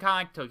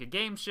Comic-Con, Tokyo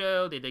Game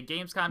Show, they did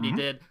Gamescom, they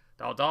did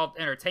the Adult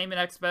Entertainment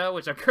Expo,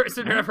 which of course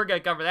they're never gonna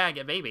cover that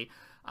again, maybe.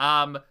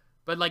 But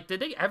like,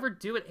 did they ever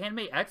do an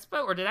Anime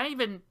Expo, or did I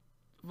even?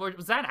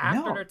 Was that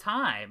after their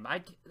time?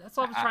 That's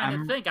what I was trying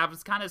to think.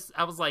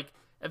 I was like,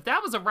 if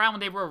that was around when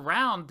they were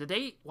around,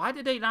 why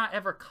did they not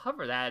ever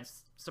cover that?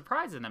 It's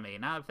surprising to me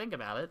now that I think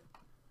about it.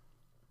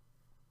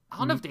 I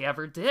don't know if they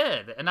ever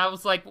did. And I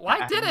was like,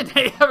 why didn't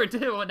they ever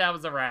do it when that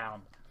was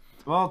around?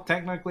 Well,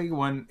 technically,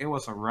 when it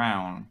was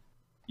around,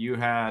 you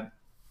had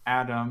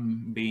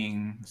Adam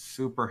being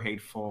super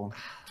hateful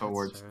That's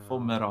towards Full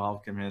true. Metal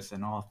Alchemist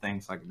and all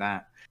things like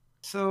that.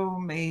 So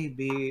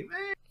maybe,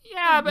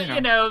 Yeah, you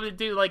but know,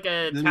 do like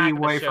a Attack of the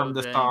leeway from Show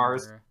the thing,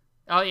 stars. or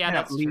oh yeah, Yeah,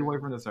 that's leeway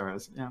true. from the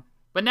stars. Yeah.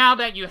 But now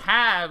that you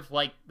have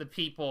like the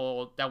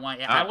people that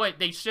want, I Oh, would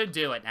they should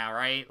do it now,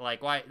 right?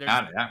 Like why there's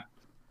yeah.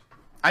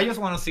 I just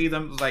want to see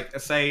them like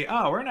say,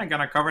 "Oh, we're not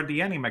gonna cover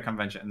the anime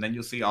convention," and then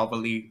you see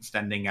Albali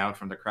standing out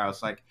from the crowd.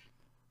 It's like,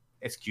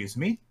 "Excuse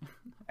me,"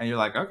 and you're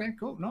like, "Okay,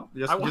 cool. No,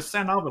 I just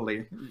send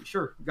Albali.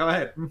 Sure, go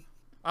ahead."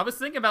 I was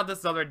thinking about this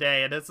the other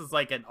day, and this is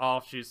like an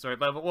offshoot story.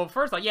 But well,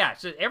 first, like, yeah,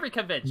 every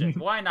convention,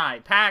 why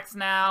not? PAX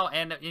now,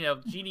 and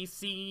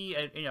GDC,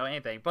 and,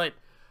 anything. But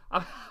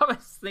I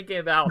was thinking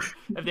about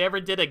if they ever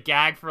did a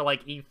gag for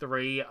like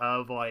E3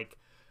 of like,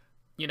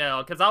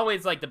 because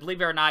always like, to believe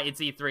it or not,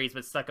 it's E3's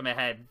been stuck in my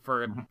head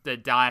for the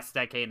last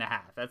decade and a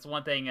half. That's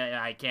one thing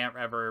I can't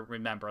ever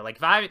remember. Like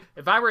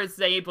if I were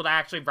able to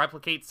actually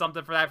replicate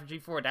something for that for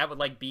G4, that would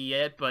like be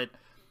it. But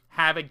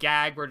have a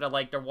gag where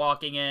they're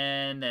walking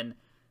in and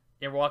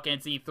they're walking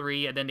into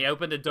E3, and then they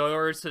open the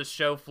doors to the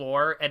show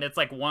floor, and it's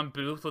like one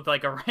booth with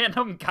like a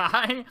random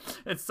guy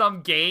in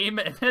some game,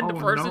 and then the Oh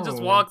person just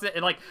no. walks in,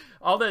 and like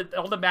all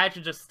the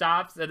magic just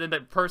stops, and then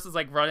the person's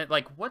like running,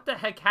 like, what the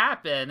heck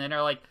happened? And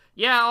they're like,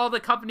 yeah, all the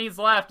companies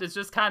left. It's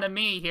just kind of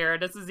me here.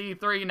 This is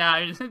E3 now.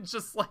 It's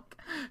just like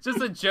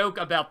just a joke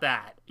about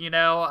that,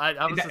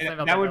 I was just thinking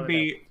about That that the would other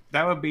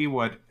day. be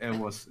what it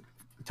was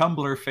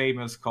Tumblr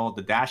famous called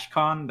the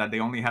DashCon, that they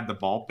only had the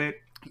ball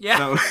pit.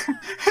 Yeah. So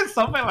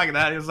something like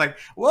that. It's like,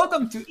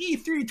 welcome to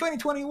E3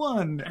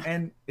 2021,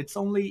 and it's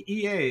only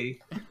EA.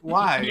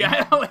 Why?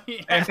 Yeah.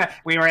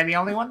 We were the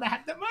only one that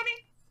had the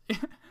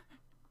money.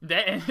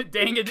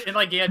 Dang it, and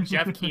like, yeah,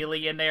 Jeff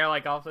Keighley in there,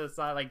 like, off to the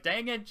side, like,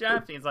 dang it,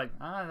 Jeff. He's like,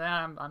 oh,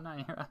 I'm not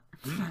here.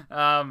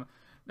 No,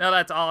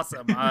 that's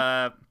awesome.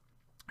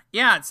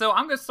 Yeah, so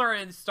I'm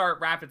gonna start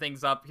wrapping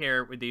things up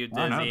here with you,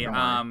 Dizzy.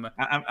 Oh, no,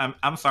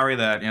 I'm sorry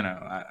that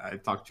I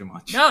talked too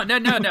much. No.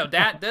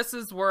 This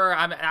is where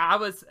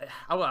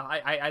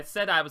I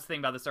said I was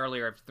thinking about this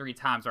earlier 3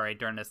 times already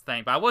during this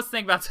thing, but I was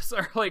thinking about this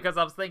earlier because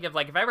I was thinking of,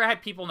 like, if I ever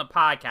had people in the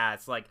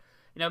podcast, like,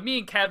 me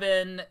and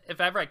Kevin, if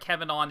I ever had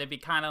Kevin on, it'd be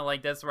kind of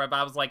like this, where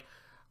I was like,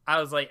 I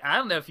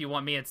don't know if you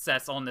want me and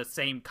Cess on the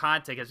same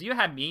content, because you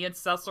have me and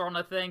Cess on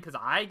the thing, because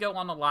I go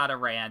on a lot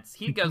of rants.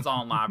 He goes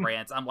on a lot of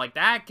rants. I'm like,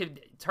 that could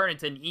turn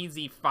into an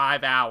easy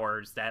 5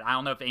 hours that I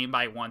don't know if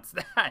anybody wants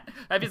that.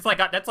 It's like,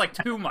 that's like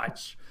too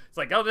much. It's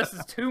like, oh, this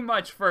is too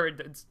much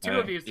it's 2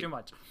 of you is too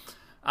much.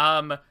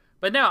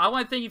 But no, I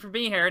want to thank you for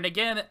being here. And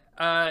again,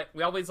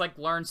 we always like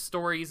learn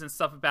stories and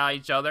stuff about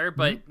each other,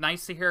 but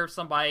nice to hear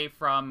somebody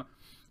from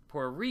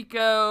Puerto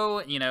Rico,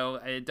 a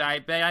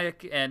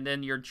diabetic, and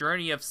then your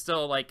journey of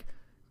still, like,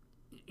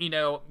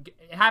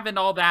 having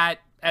all that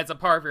as a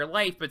part of your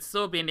life, but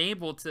still being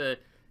able to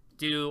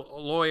do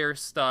lawyer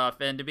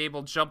stuff and to be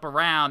able to jump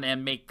around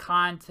and make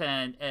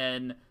content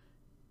and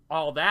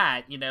all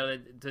that,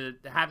 to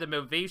have the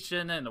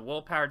motivation and the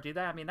willpower to do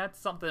that. I mean, that's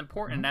something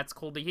important, and that's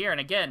cool to hear.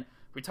 And again,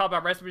 we talk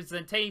about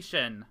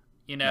representation,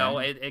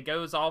 it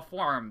goes all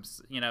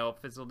forms,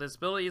 physical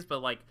disabilities,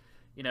 but like,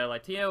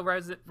 Latino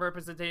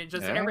representation,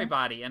 just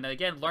everybody. And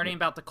again, learning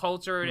about the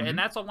culture, and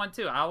that's what one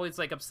too. I always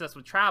like obsessed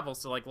with travel,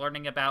 so like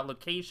learning about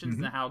locations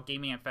and how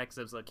gaming affects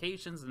those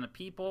locations and the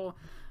people.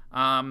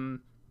 And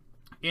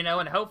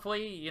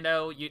hopefully,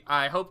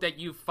 I hope that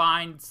you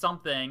find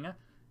something,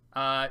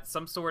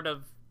 some sort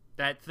of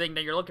that thing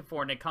that you're looking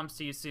for, and it comes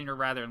to you sooner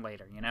rather than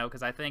later.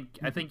 Because I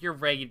think you're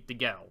ready to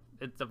go.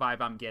 It's the vibe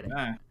I'm getting.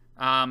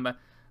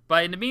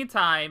 But in the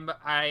meantime,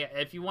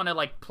 if you want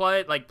to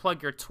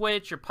plug your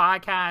Twitch, your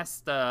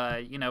podcast,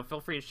 feel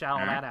free to shout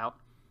all that out.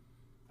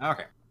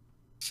 Okay.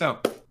 So,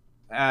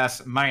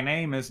 as my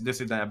name is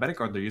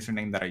DizzyDiabetic, or the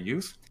username that I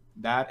use,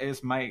 that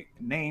is my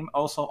name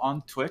also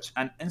on Twitch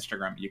and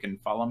Instagram. You can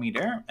follow me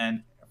there,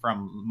 and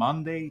from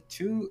Monday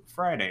to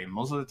Friday,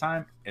 most of the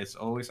time, it's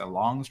always a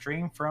long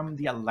stream from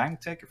the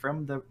Atlantic,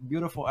 from the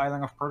beautiful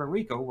island of Puerto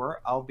Rico,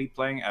 where I'll be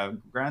playing a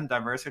grand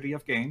diversity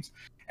of games.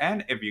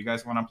 And if you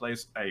guys want to play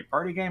a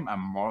party game,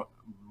 I'm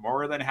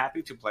more than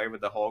happy to play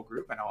with the whole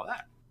group and all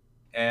that.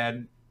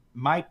 And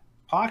my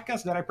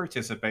podcast that I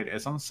participate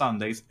is on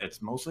Sundays.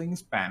 It's mostly in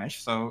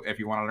Spanish. So if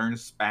you want to learn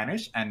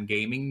Spanish and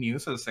gaming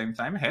news at the same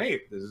time,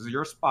 hey, this is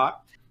your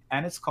spot.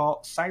 And it's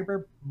called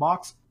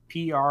Cyberbox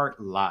PR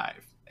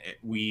Live.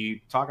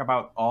 We talk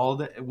about all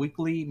the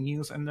weekly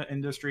news in the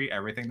industry,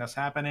 everything that's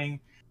happening.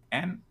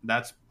 And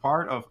that's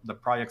part of the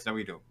projects that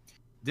we do.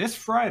 This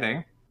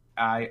Friday,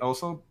 I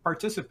also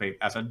participate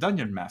as a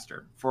dungeon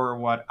master for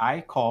what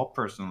I call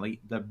personally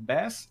the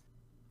best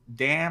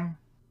damn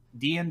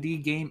D&D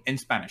game in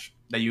Spanish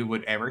that you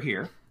would ever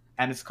hear,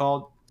 and it's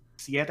called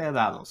Siete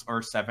Dados,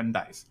 or 7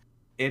 Dice.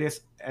 It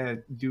is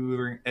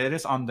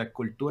on the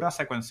Cultura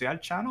Secuencial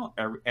channel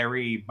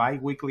every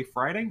bi-weekly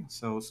Friday.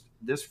 So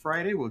this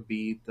Friday would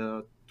be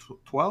the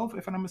 12th,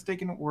 if I'm not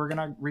mistaken. We're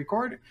gonna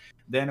record.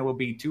 Then it will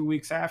be 2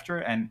 weeks after,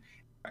 and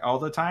all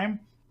the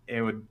time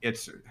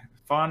it's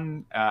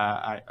fun.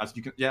 As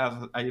you can, yeah,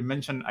 as I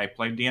mentioned, I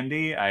play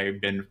D&D.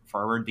 I've been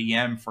forward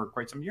DM for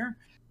quite some year,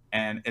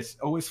 and it's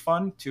always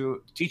fun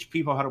to teach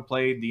people how to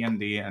play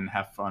D&D and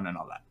have fun and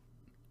all that.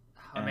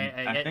 I mean,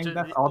 And I think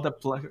that's all the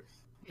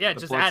yeah,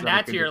 the just plugs add that I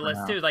that can to do your for list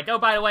now. too. Like, oh,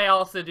 by the way, I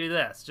also do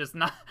this. Just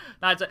not,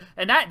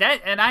 and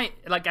I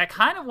like, I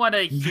kind of want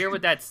to hear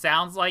what that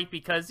sounds like,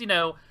 because you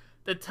know,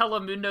 the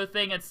Telemundo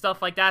thing and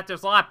stuff like that.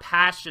 There's a lot of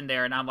passion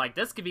there, and I'm like,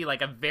 this could be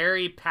like a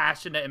very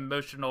passionate,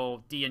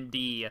 emotional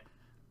D&D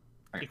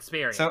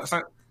experience.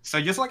 So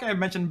just like I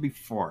mentioned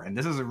before, and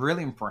this is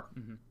really important.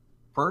 Mm-hmm.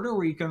 Puerto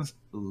Ricans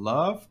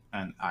love,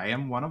 and I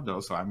am one of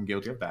those, so I'm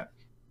guilty of that,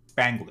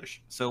 Spanglish.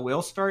 So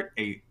we'll start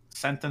a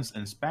sentence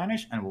in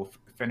Spanish and we'll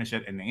finish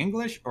it in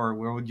English, or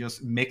we'll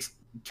just mix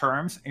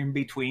terms in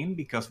between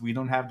because we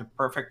don't have the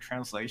perfect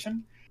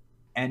translation.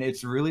 And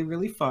it's really,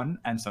 really fun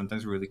and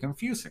sometimes really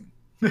confusing.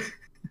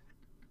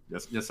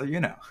 just so you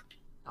know.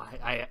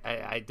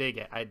 I dig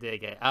it. I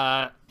dig it.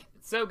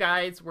 So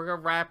guys, we're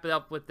gonna wrap it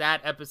up with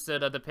that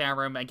episode of the Pan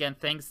Room. Again,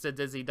 thanks to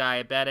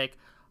DizzyDiabetic.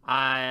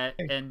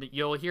 And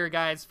you'll hear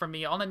guys from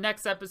me on the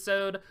next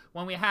episode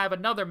when we have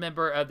another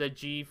member of the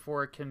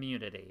G4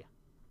 community.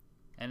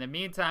 In the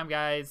meantime,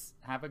 guys,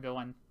 have a good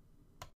one.